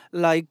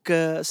 like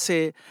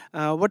say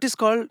what is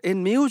called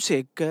in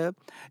music,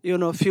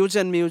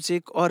 fusion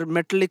music or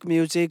metallic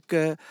music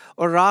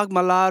or rag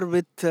malar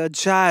with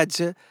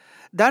jazz.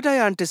 That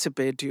I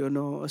anticipate,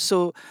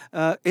 So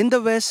in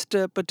the West,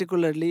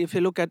 particularly, if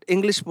you look at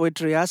English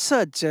poetry as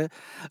such,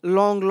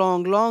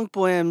 long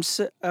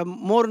poems,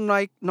 more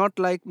like not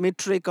like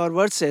metric or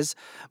verses,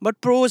 but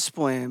prose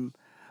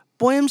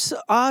poems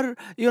are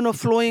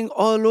flowing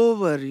all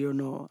over.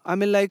 I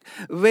mean, like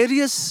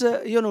various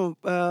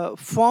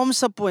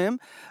forms of poem,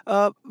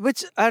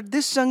 which at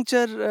this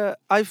juncture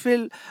I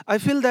feel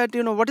that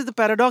what is the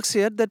paradox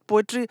here, that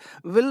poetry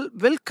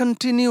will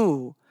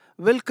continue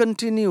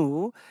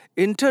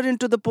enter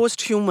into the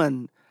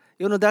post-human.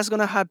 That's going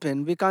to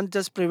happen. We can't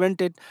just prevent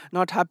it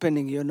not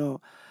happening.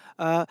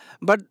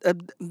 But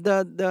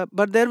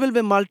there will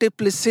be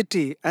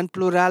multiplicity and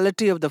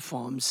plurality of the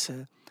forms.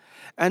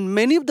 And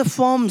many of the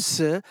forms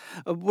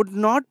would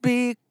not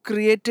be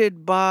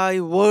created by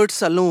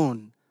words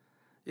alone.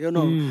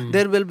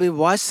 There will be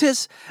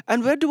voices.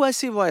 And where do I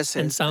see voices?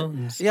 And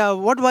sounds. Yeah,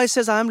 what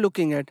voices I am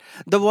looking at?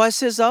 The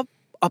voices of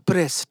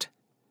oppressed.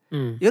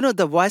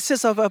 The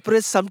voices of a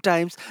priest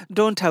sometimes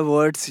don't have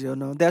words,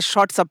 they're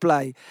short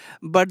supply,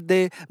 but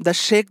they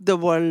shake the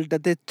world,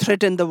 they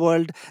threaten the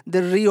world,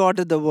 they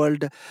reorder the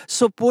world.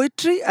 So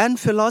poetry and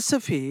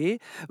philosophy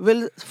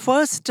will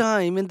first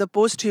time in the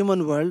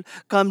post-human world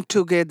come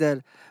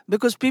together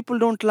because people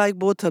don't like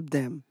both of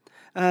them.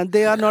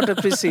 They are not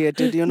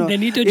appreciated, They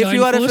need to If join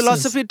you are a forces.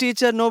 philosophy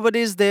teacher,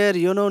 nobody is there,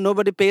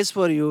 nobody pays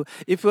for you.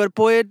 If you are a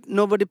poet,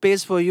 nobody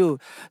pays for you.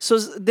 So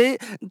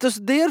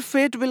their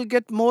fate will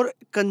get more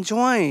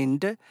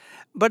conjoined,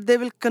 but they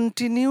will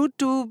continue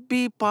to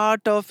be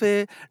part of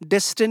a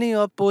destiny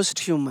of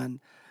post-human.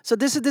 So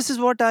this is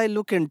what I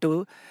look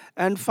into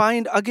and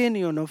find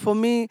again, for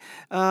me,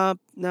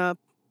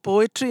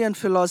 poetry and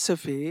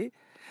philosophy.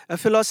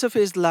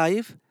 Philosophy is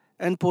life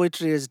and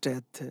poetry is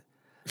death.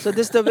 So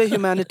this is the way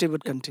humanity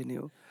would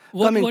continue.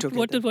 Coming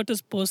together. What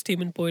is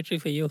post-human poetry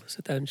for you,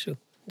 Sudhanshu?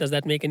 Does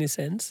that make any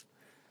sense?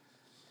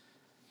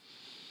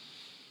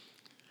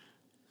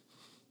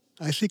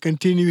 I see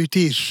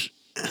continuities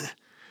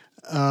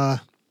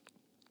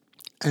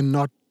and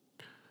not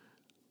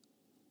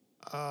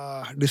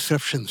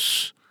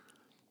disruptions.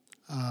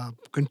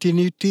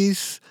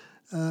 Continuities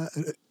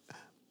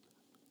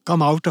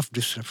come out of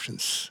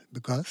disruptions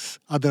because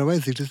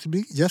otherwise it will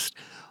be just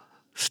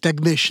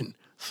stagnation.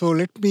 So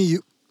let me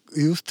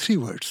use three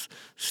words: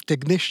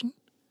 stagnation,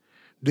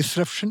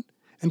 disruption,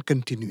 and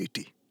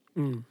continuity.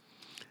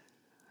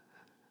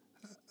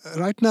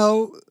 Right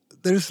now,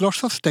 there is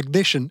lots of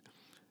stagnation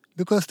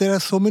because there are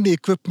so many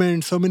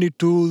equipment, so many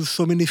tools,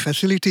 so many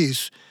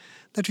facilities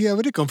that we are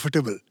very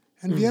comfortable.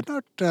 And we are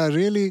not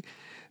really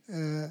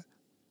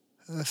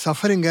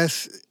suffering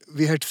as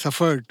we had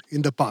suffered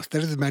in the past.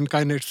 That is,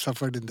 mankind had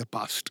suffered in the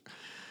past.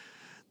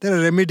 There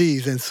are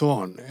remedies and so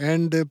on.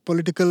 And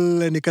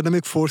political and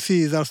economic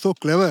forces are so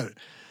clever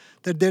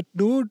that they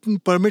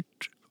don't permit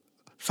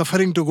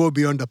suffering to go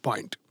beyond the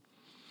point.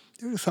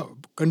 There is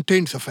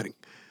contained suffering.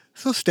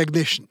 So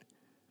stagnation.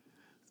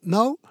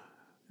 Now,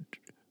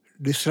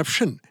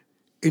 disruption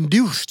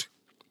induced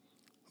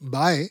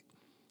by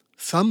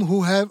some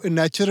who have a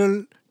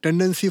natural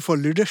tendency for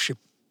leadership.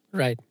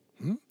 Right.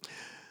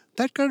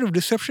 That kind of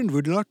disruption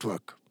would not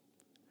work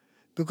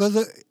because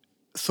the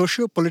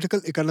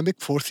socio-political economic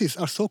forces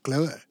are so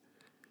clever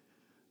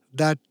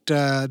that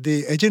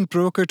the agent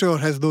provocateur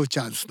has no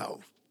chance now.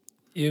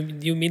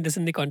 You mean this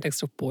in the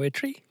context of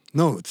poetry?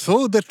 No.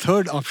 So the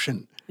third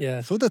option.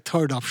 Yeah. So the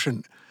third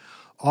option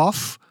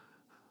of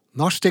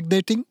not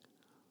stagnating,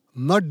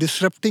 not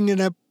disrupting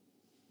in a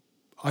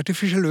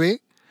artificial way,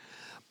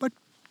 but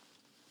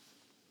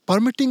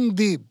permitting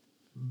the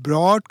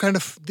broad kind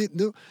of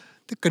the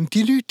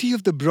continuity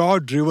of the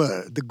broad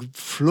river, the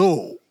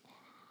flow,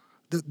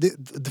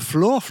 the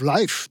flow of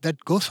life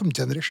that goes from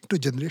generation to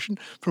generation,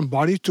 from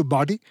body to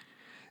body,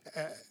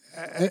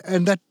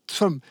 and that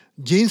from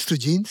genes to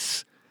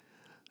genes.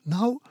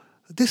 Now,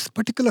 this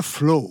particular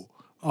flow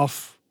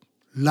of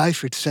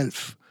life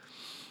itself,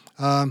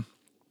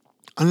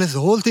 unless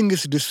the whole thing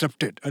is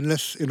disrupted,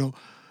 unless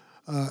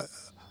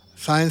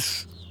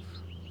science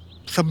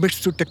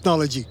submits to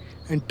technology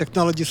and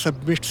technology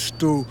submits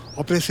to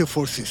oppressive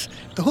forces,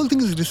 the whole thing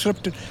is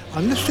disrupted.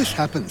 Unless this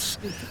happens,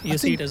 You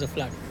see it as a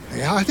flood.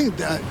 yeah, I think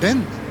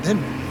then,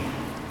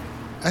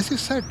 as you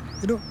said,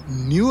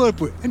 newer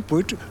and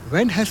poetry.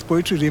 When has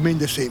poetry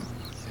remained the same?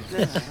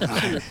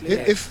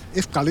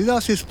 If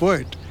Kalidas is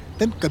poet,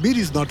 then Kabir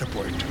is not a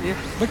poet. Yeah.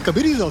 But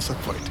Kabir is also a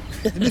poet.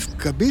 And if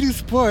Kabir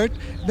is poet,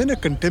 then a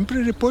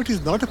contemporary poet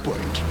is not a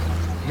poet.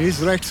 He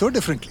is write so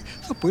differently.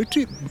 So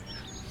poetry,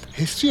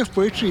 history of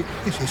poetry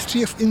is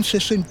history of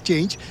incessant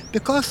change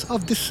because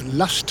of this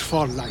lust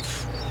for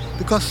life,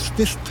 because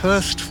this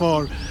thirst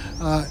for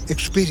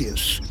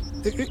experience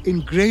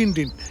ingrained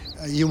in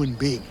a human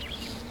being.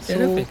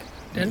 Terrific.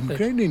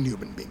 Ingrained in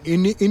human being,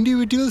 in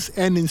individuals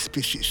and in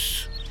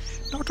species.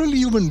 Not only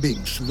human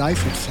beings,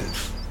 life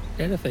itself.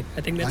 Terrific.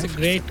 I think that's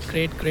Life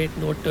a great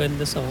note to end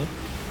this on.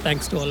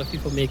 Thanks to all of you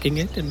for making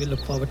it, and we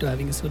look forward to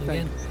having you soon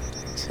again.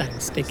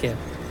 Thanks. Take care.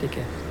 Take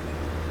care.